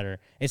do it better.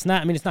 It's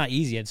not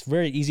easy. It's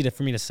very easy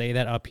for me to say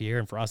that up here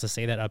and for us to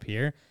say that up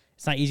here.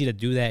 It's not easy to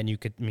do that, and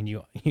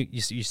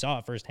you saw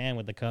it firsthand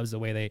with the Cubs, the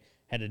way they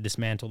had to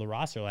dismantle the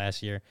roster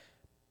last year.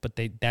 But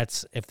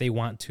that's if they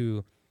want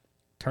to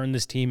turn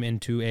this team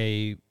into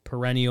a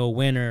perennial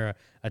winner,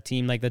 a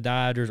team like the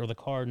Dodgers or the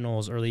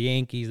Cardinals or the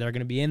Yankees that are going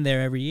to be in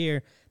there every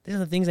year. These are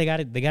the things they got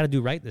to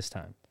do right this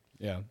time.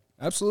 Yeah,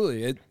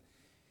 absolutely.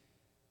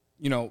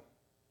 The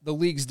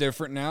league's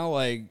different now.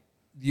 Like,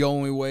 the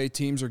only way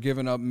teams are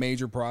giving up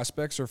major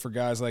prospects are for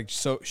guys like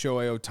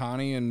Shohei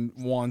Ohtani and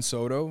Juan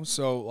Soto.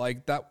 So,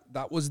 like,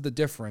 that was the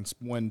difference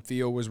when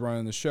Theo was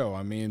running the show.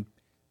 I mean,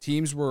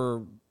 teams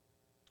were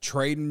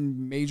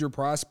trading major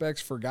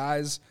prospects for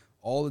guys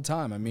all the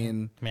time. I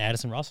mean,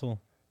 Addison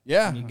Russell.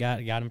 Yeah. You got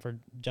him for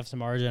Jeff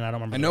Samardzija. I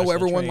don't remember. I the know rest of the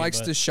everyone trade, likes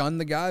but to shun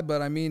the guy,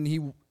 but I mean, he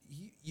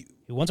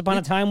once upon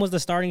a time was the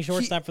starting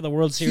shortstop for the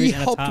World Series. He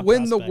and a helped top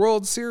win prospect. the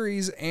World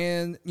Series,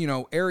 and,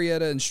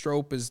 Arrieta and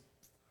Strop is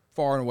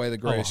far and away the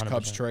greatest 100%.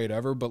 Cubs trade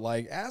ever. But,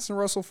 like, Addison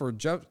Russell for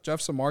Jeff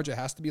Samardzija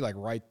has to be, like,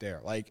 right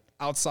there, like,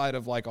 outside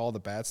of, like, all the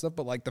bad stuff.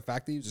 But, like, the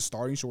fact that he was a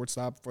starting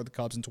shortstop for the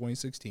Cubs in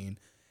 2016,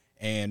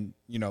 and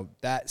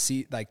that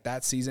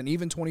season,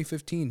 even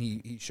 2015,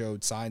 he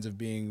showed signs of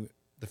being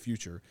the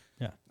future.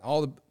 Yeah.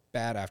 All the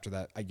bad after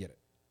that, I get it.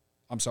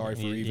 I'm sorry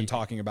for even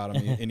talking about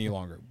him any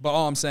longer. But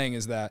all I'm saying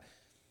is that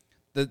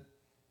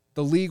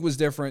the league was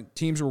different.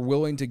 Teams were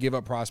willing to give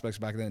up prospects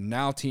back then.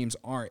 Now teams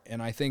aren't.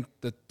 And I think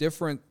the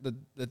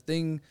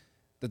thing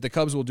that the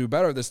Cubs will do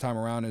better this time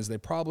around is they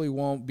probably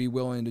won't be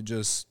willing to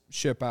just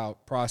ship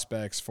out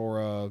prospects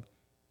for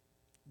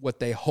what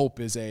they hope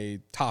is a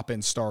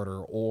top-end starter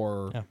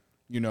or,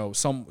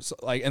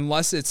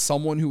 unless it's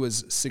someone who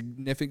has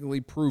significantly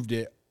proved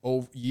it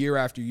year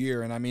after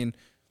year. And I mean,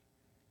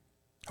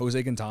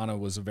 Jose Quintana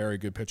was a very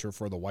good pitcher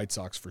for the White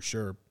Sox for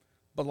sure.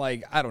 But,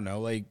 I don't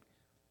know,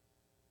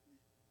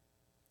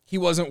 he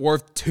wasn't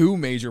worth 2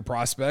 major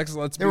prospects.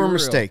 Let's be real. There were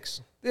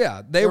mistakes.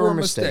 Yeah, they were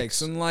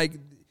mistakes. And,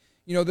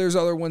 there's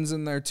other ones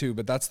in there too,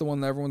 but that's the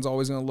one that everyone's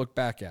always going to look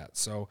back at.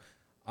 So,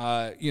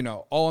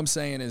 all I'm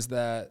saying is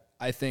that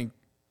I think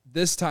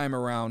this time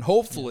around,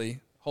 hopefully,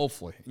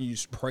 you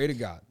just pray to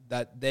God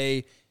that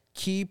they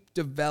keep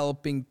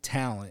developing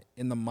talent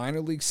in the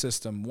minor league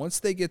system. Once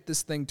they get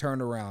this thing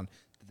turned around,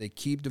 they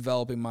keep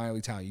developing minor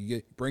league talent.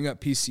 You bring up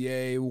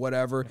PCA,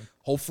 whatever.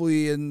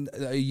 Hopefully in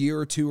a year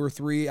or 2 or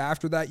 3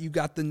 after that, you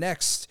got the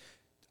next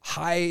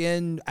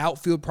high-end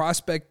outfield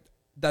prospect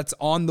that's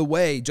on the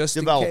way just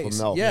Develop in case.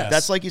 Them, though. Yes.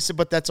 That's like you said,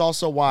 but that's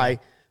also why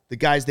the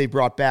guys they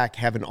brought back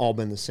haven't all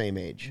been the same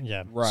age.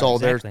 Yeah, right. So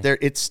exactly.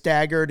 it's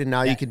staggered, and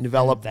now you can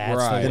develop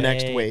That's the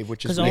next wave,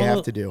 which is what we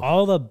have to do.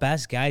 All the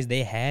best guys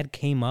they had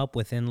came up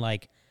within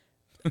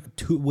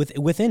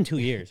within 2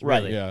 years.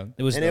 Right. Really. Yeah.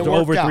 It was And it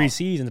over worked 3 out.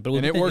 seasons, but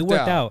And it worked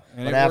out.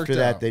 And But it after worked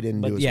that, out. they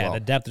didn't do But as yeah, well.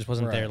 the depth just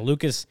wasn't there. Right.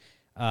 Lucas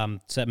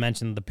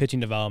mentioned the pitching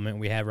development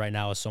we have right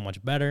now is so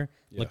much better.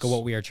 Look at Yes.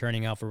 what we are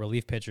churning out for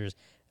relief pitchers.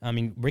 I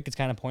mean, Rick is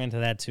kind of pointing to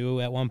that too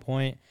at one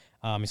point.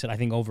 He said, I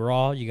think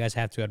overall, you guys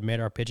have to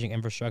admit our pitching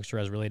infrastructure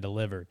has really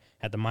delivered.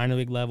 At the minor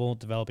league level,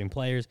 developing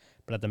players,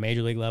 but at the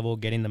major league level,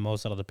 getting the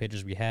most out of the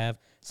pitchers we have.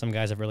 Some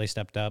guys have really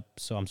stepped up,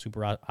 so I'm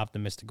super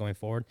optimistic going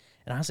forward.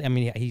 And honestly, I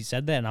mean, he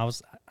said that, and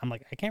I'm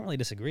like, I can't really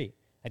disagree.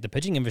 Like, the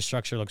pitching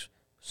infrastructure looks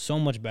so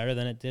much better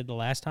than it did the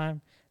last time.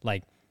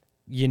 Like,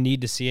 you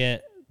need to see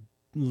it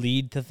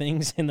lead to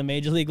things in the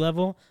major league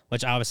level,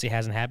 which obviously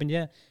hasn't happened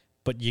yet.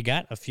 But you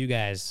got a few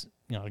guys,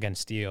 again,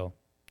 Steele,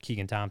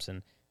 Keegan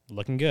Thompson,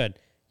 looking good.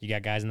 You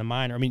got guys in the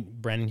minor. I mean,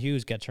 Brandon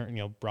Hughes got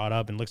brought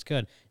up and looks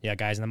good. You got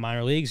guys in the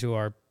minor leagues who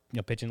are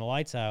pitching the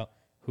lights out,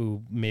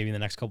 who maybe in the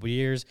next couple of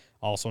years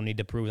also need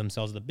to prove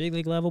themselves at the big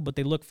league level, but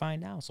they look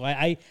fine now. So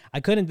I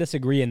couldn't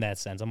disagree in that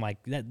sense. I'm like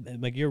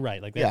you're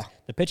right. Like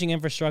the pitching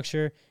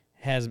infrastructure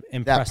has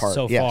impressed part,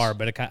 so yes. far,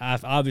 but it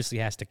obviously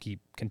has to keep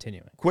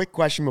continuing. Quick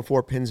question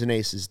before Pins and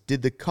Aces.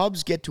 Did the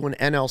Cubs get to an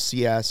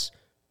NLCS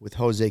with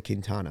Jose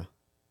Quintana?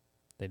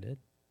 They did.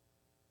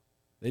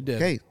 They did.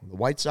 Okay, the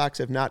White Sox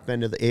have not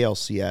been to the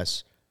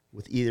ALCS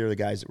with either of the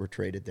guys that were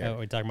traded there. Oh,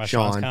 we're talking about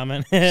Sean, Sean's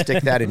comment?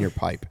 Stick that in your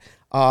pipe.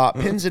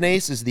 Pins and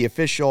Aces, the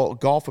official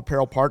golf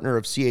apparel partner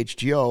of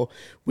CHGO.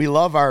 We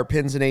love our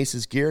Pins and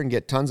Aces gear and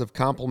get tons of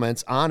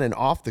compliments on and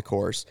off the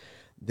course.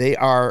 They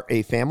are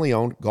a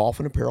family-owned golf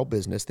and apparel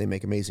business. They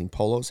make amazing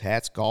polos,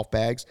 hats, golf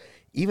bags,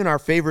 even our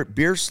favorite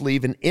beer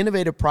sleeve, an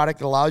innovative product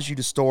that allows you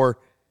to store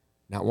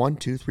not 1,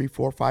 2, 3,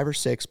 4, 5, or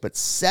 6, but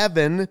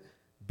 7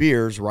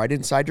 beers right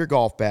inside your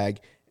golf bag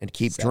and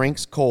keep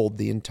drinks cold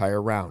the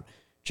entire round.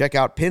 Check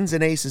out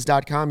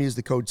pinsandaces.com. Use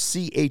the code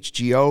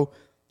CHGO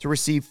to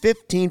receive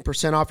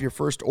 15% off your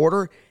first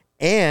order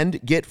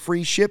and get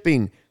free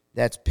shipping.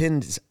 That's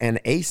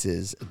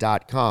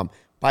pinsandaces.com.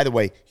 By the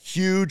way,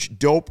 huge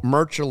dope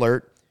merch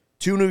alert.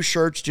 2 new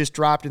shirts just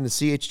dropped in the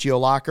CHGO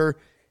locker.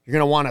 You're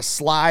going to want to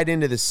slide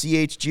into the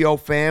CHGO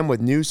fam with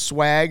new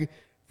swag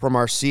from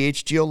our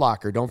CHGO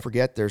locker. Don't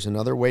forget, there's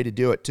another way to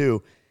do it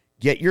too.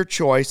 Get your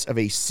choice of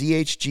a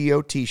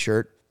CHGO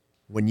t-shirt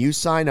when you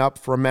sign up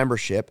for a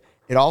membership.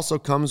 It also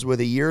comes with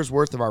a year's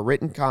worth of our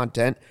written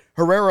content.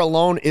 Herrera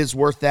alone is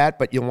worth that,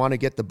 but you'll want to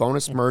get the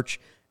bonus merch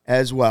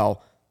as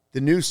well. The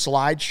new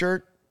slide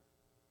shirt,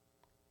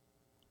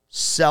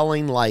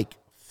 selling like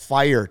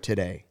fire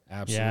today.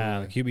 Absolutely.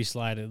 Yeah, QB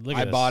slide. Look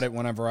at I this. bought it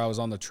whenever I was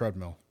on the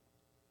treadmill.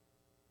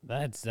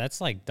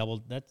 That's like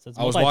double. That's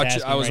I was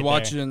watching. multitasking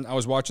right there. I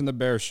was watching the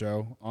Bears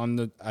show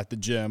at the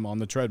gym on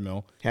the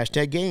treadmill.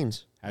 Hashtag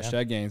gains.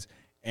 Hashtag gains.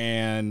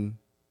 And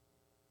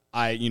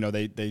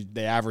they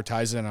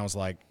advertised it, and I was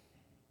like,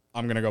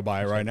 I'm gonna go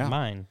buy it right now.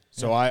 Mine.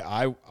 So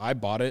I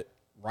bought it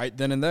right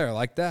then and there,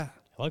 like that.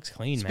 It looks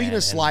clean, man. Speaking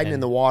of sliding in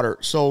the water,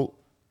 so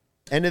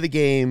end of the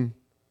game,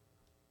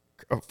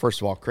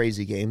 first of all,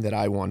 crazy game that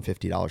I won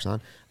 $50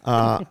 on.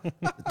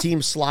 The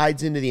team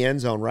slides into the end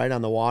zone right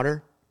on the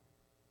water.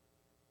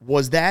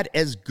 Was that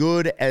as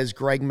good as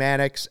Greg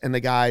Maddux and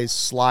the guys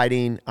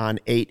sliding on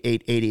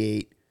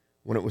 8/8/88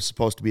 when it was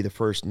supposed to be the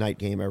first night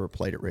game ever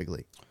played at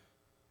Wrigley?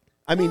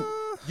 I mean,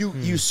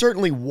 you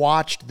certainly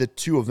watched the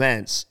two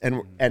events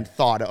and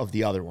thought of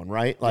the other one,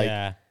 right? Like,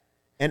 yeah.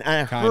 and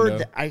I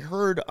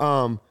heard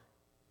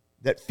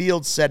that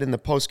Fields said in the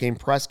post-game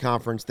press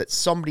conference that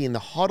somebody in the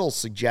huddle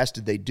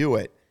suggested they do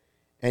it,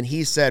 and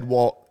he said,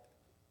 "Well,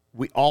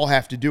 we all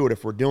have to do it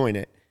if we're doing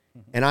it."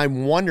 And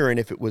I'm wondering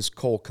if it was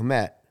Cole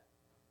Kmet,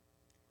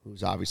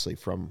 who's obviously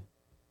from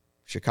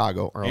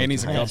Chicago. And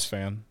he's a Cubs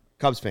fan.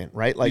 Cubs fan,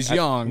 right? Like He's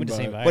young, went to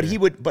St. but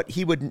Vitus. but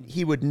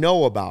he would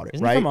know about it,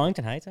 Isn't right? he from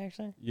Arlington Heights,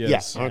 actually? yes. Yeah,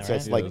 so it's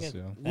right. like Yes,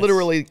 yeah.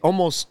 literally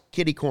almost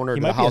kitty corner He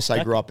to the might be a house I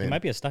Stuckey. grew up He in.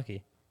 might be a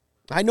Stuckey.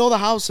 I know the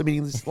house. I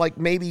mean, it's like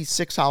maybe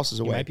 6 houses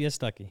He away. might be a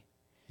Stuckey.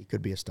 He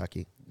could be a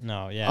Stuckey.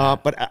 No, yeah.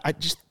 But I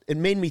just, it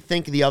made me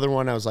think of the other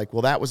one. I was like,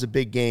 well, that was a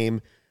big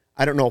game.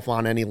 I don't know if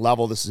on any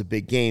level this is a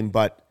big game,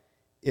 but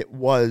it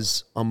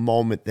was a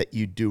moment that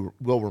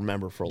will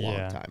remember for a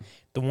long time.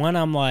 The one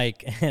I'm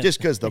like, Just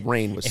because the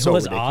rain was it so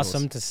was ridiculous.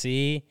 awesome to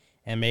see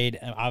and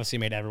obviously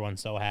made everyone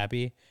so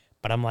happy.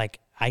 But I'm like,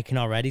 I can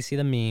already see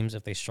the memes.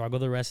 If they struggle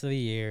the rest of the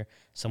year,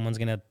 someone's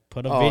gonna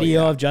put a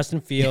video of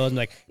Justin Fields and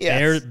like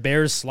Yes.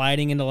 Bears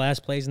sliding into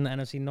last place in the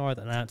NFC North,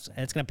 and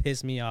it's gonna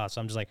piss me off. So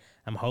I'm just like,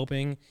 I'm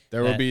hoping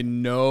There will be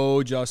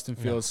no Justin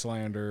Fields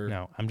slander.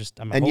 No, I'm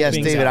And hoping yes,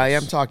 David, I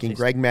am that- talking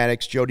Greg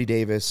Maddux, Jody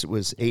Davis. It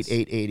was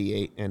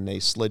 8-8-88, and they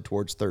slid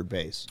towards third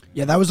base.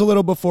 Yeah, that was a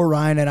little before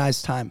Ryan and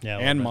I's time. Yeah,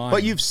 And mine.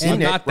 But you've seen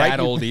I'm it, not right? that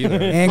old either.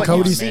 And But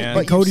Cody's, you've seen- and but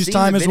you've Cody's seen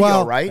time the as video,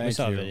 well. right? I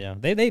saw you. it.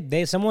 Yeah,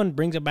 they someone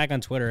brings it back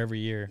on Twitter every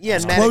year. Yeah,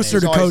 It's Maddux closer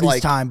is to always Cody's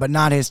like- time, but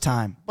not his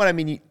time. But I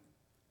mean,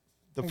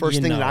 the first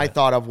You thing know that I it.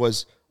 thought of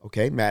was,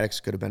 okay,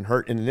 Maddux could have been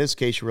hurt. And in this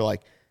case, you were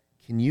like,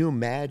 can you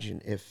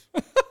imagine if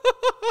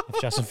If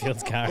Justin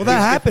Fields got Well, that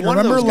happened. one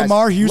of Remember those guys,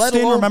 Lamar let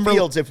Houston? alone Remember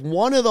Fields, if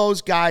one of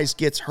those guys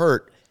gets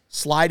hurt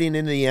sliding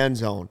into the end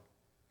zone,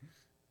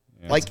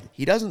 like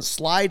he doesn't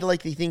slide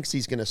like he thinks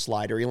he's going to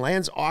slide, or he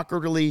lands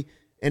awkwardly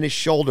and his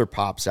shoulder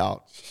pops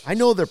out. I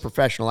know they're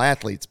professional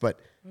athletes, but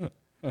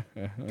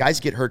guys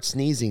get hurt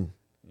sneezing,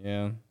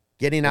 Yeah.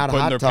 getting out of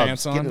Putting hot their tubs,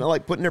 pants on?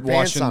 like putting their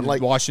pants on,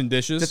 like washing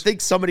dishes. to think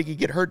somebody could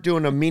get hurt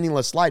doing a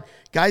meaningless slide.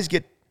 Guys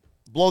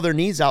blow their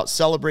knees out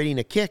celebrating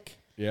a kick.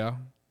 Yeah.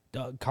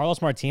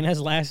 Carlos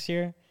Martinez last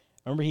year.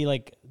 Remember he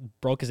like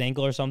broke his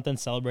ankle or something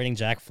celebrating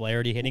Jack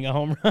Flaherty hitting a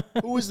home run.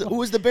 Who was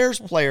the Bears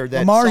player that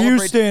Lamar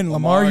celebrated-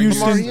 Lamar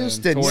Houston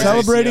Houston, Tore yeah.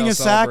 celebrating ACL, a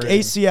sack, celebrating.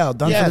 ACL,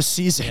 done for the Yes.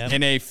 season.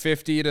 In a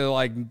 50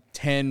 to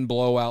 10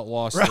 blowout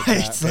loss to Right, the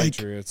it's like-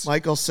 Patriots.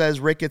 Michael says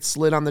Ricketts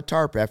slid on the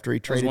tarp after he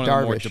That was traded one of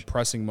the more Darvish.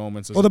 depressing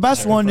moments. as Well, a the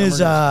best player. one is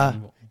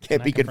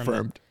Can't be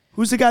confirmed.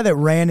 who's the guy that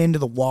ran into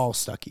the wall,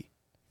 Stuckey?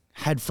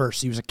 Head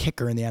first. He was a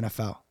kicker in the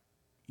NFL.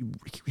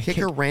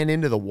 Kicker ran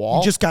into the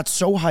wall. He just got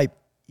so hyped.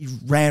 He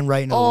ran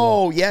right into the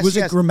wall. Oh, yes, Was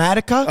yes. it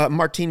Grammatica?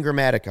 Martin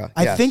Grammatica.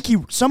 I yes. think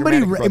somebody,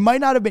 Grammatica. it might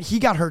not have been, he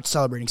got hurt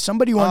celebrating.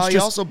 Somebody once He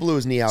just, also blew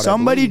his knee out. I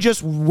somebody believe.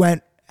 just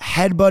went,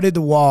 headbutted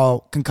the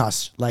wall,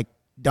 concussed, like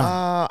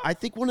done. I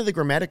think one of the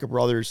Grammatica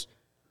brothers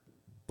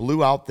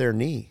blew out their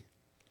knee.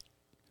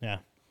 Yeah.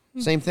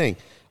 Same thing.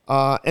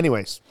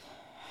 Anyways,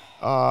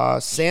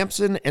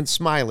 Sampson and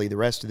Smiley, the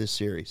rest of this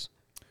series.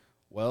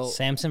 Well,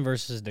 Samson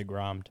versus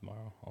DeGrom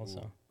tomorrow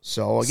also.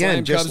 So again,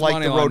 Slam just Cubs like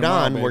money the line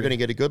tomorrow, Rodon, we're baby. going to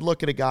get a good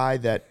look at a guy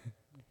that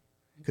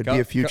could be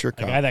a future A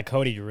Cub. guy that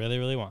Cody really,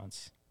 really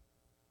wants.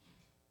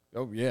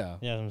 oh, yeah.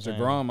 Yeah, that's what I'm saying.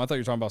 DeGrom. I thought you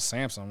were talking about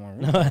Samson.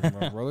 I'm like, what are you talking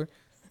about, brother?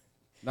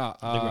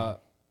 Nah,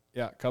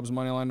 yeah, Cubs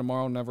money line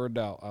tomorrow, never a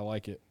doubt. I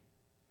like it.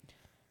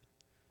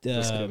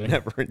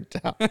 Never in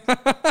doubt.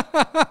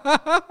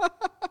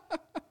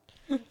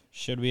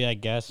 Should we, I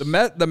guess?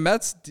 The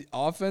Mets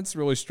offense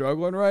really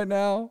struggling right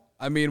now.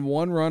 I mean,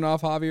 one run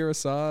off Javier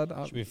Assad.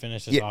 Should we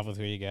finish this off with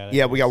who you got?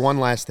 Yeah, we got one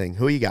last thing.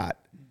 Who you got?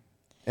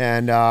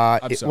 And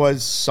it sorry.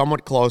 was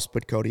somewhat close,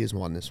 but Cody has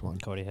won this one.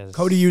 Cody has.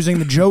 Cody using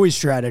the Joey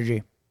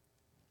strategy.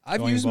 I've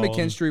Going used bold.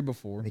 McKinstry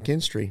before.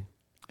 McKinstry.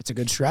 It's a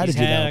good strategy,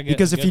 had though. a good-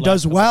 Because if good he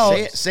does last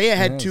well, Say I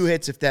had 2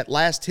 hits. If that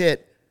last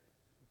hit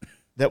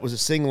that was a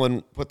single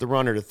and put the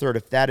runner to third,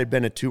 if that had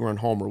been a 2-run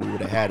homer, we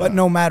would have had but a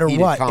no matter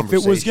heated what, if it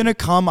was conversation. going to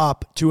come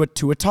up to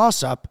a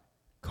toss-up,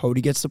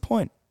 Cody gets the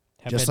point.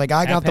 Hap Just had- like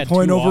I got Hap the had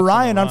point 2 over walks in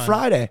Ryan the on run.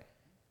 Friday.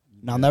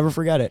 And I'll never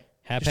forget it.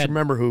 Hap Just had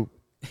remember who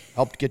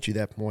helped get you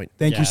that point.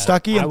 Thank you, Yeah,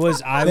 Stuckey. I and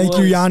was- thank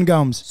you, Jan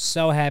Gomes.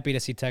 so happy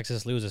to see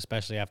Texas lose,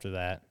 especially after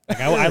that.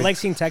 Like I like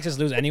seeing Texas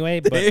lose anyway,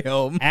 but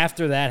Damn.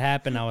 after that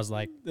happened, I was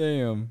like,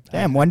 Damn.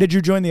 Damn, when did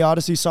you join the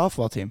Odyssey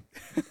softball team?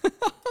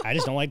 I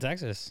just don't like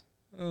Texas.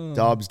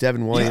 Dubs,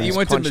 Devin Williams he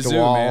went to punched Mizzou, a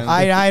wall. man.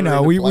 I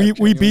know. Threw the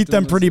We flag. beat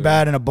them to pretty Mizzou.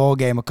 bad in a bowl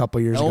game a couple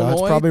years ago. That's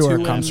Illinois, probably where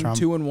it comes from.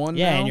 2-1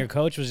 Yeah, now? and your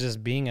coach was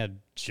just being a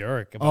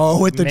jerk. about Oh,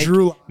 with the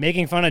Drew-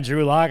 making fun of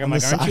Drew Lock. I'm On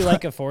like, the aren't you sideline.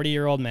 like a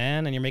 40-year-old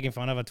man and you're making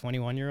fun of a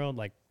 21-year-old?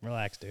 Like,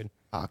 relax, dude.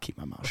 I'll keep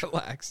my mouth shut.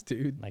 Relax,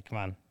 dude. Like, come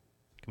on.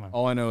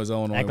 All I know is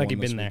Illinois Act like won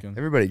you've this been there. weekend.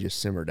 Everybody just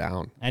simmer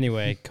down.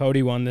 Anyway,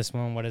 Cody won this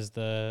one. What is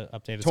the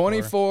updated score?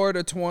 24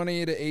 to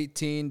 20 to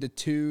 18 to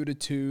 2 to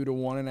 2 to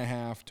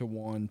 1.5 to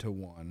 1 to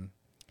 1.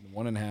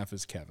 1.5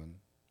 is Kevin.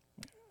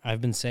 I've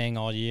been saying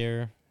all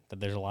year that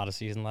there's a lot of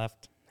season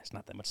left. There's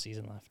not that much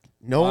season left.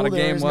 No, lot of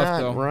there game is left not.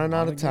 though. We're running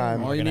out of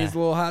time. All you need is a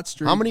little hot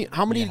streak.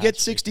 How many to get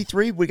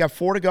 63? We got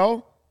 4 to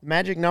go.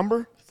 Magic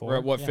number. We're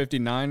at what, Yeah.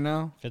 59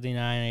 now?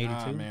 59, 82.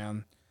 Ah,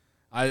 man.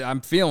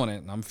 I'm feeling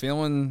it. I'm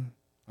feeling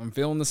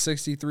the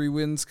 63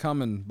 wins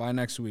coming by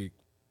next week.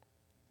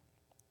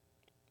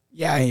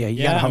 Yeah. You gotta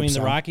Yeah, I hope mean, so.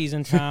 the Rockies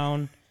in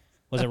town.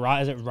 Is it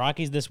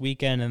Rockies this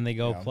weekend and they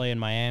go play in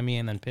Miami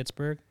and then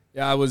Pittsburgh?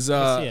 Yeah, I was see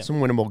it.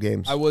 Some winnable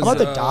games. I was How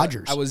about the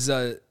Dodgers? I was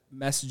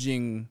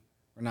messaging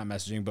not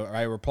messaging, but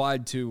I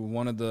replied to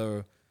one of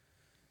the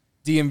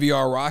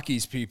DMVR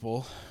Rockies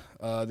people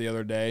the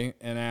other day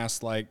and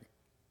asked, like,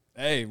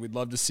 hey, we'd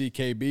love to see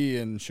KB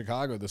in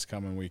Chicago this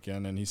coming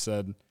weekend. And he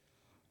said,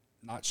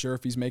 not sure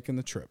if he's making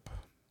the trip.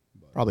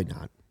 Probably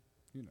not.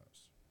 Who knows?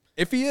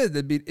 If he is,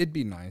 it'd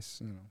be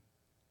nice.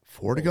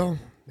 4 to go.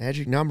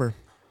 Magic number.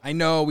 I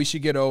know we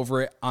should get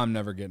over it. I'm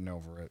never getting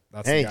over it.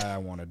 That's the guy I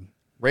wanted.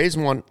 Raise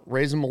one.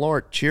 Raise him,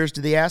 Malort. Cheers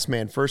to the Ass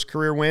Man. First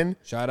career win.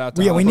 Shout out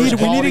to we need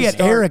to get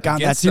Eric on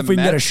that. See if we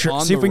can get a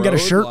shirt. See if we can get a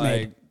shirt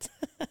made.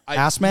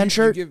 Ass Man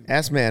shirt.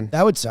 Ass Man.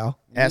 That would sell.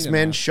 Ass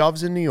Man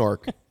shoves in New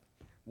York.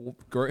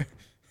 Great.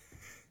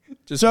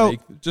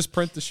 Just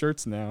print the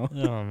shirts now.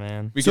 Oh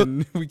man,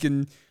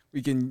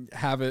 we can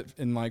have it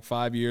in like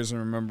 5 years and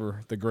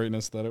remember the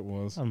greatness that it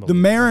was. The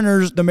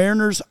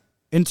Mariners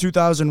in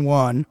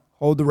 2001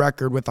 hold the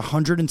record with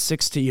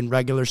 116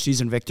 regular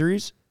season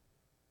victories.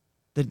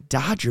 The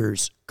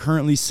Dodgers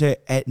currently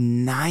sit at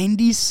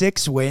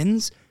 96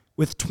 wins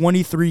with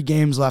 23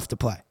 games left to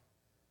play.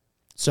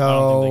 So I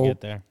don't think they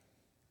get there.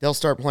 They'll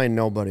start playing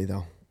nobody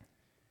though.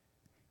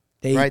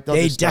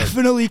 They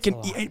definitely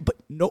can. But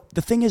no,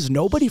 the thing is,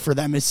 nobody for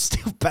them is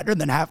still better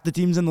than half the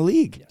teams in the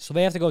league. Yeah, so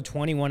they have to go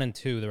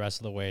 21-2 the rest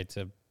of the way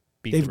to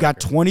beat. They've got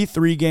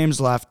 23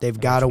 games left. They've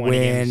got to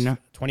win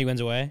 20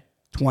 wins away.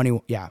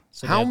 20, yeah.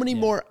 So how many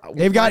more?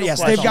 They've got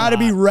to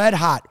be red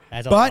hot.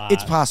 But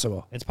it's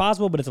possible. It's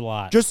possible, but it's a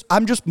lot.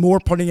 I'm just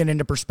more putting it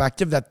into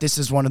perspective that this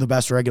is one of the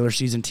best regular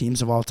season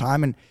teams of all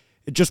time, and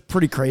it's just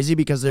pretty crazy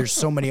because there's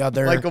so many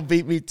other. Michael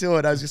beat me to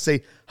it. I was gonna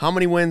say how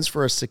many wins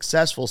for a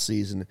successful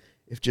season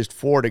if just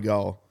 4 to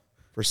go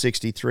for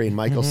 63, and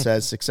Michael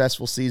says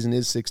successful season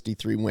is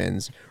 63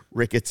 wins.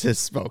 Ricketts has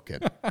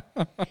spoken.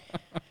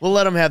 We'll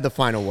let him have the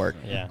final word.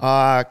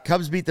 Yeah.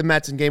 Cubs beat the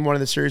Mets in game 1 of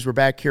the series. We're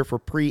back here for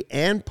pre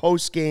and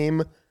post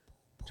game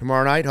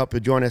tomorrow night. Hope you'll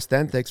join us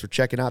then. Thanks for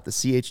checking out the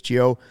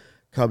CHGO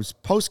Cubs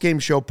post game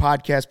show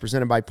podcast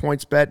presented by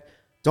PointsBet.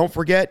 Don't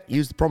forget,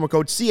 use the promo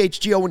code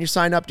CHGO when you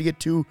sign up to get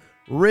 2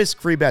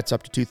 risk-free bets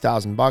up to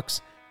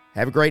 $2,000.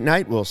 Have a great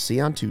night. We'll see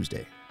you on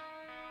Tuesday.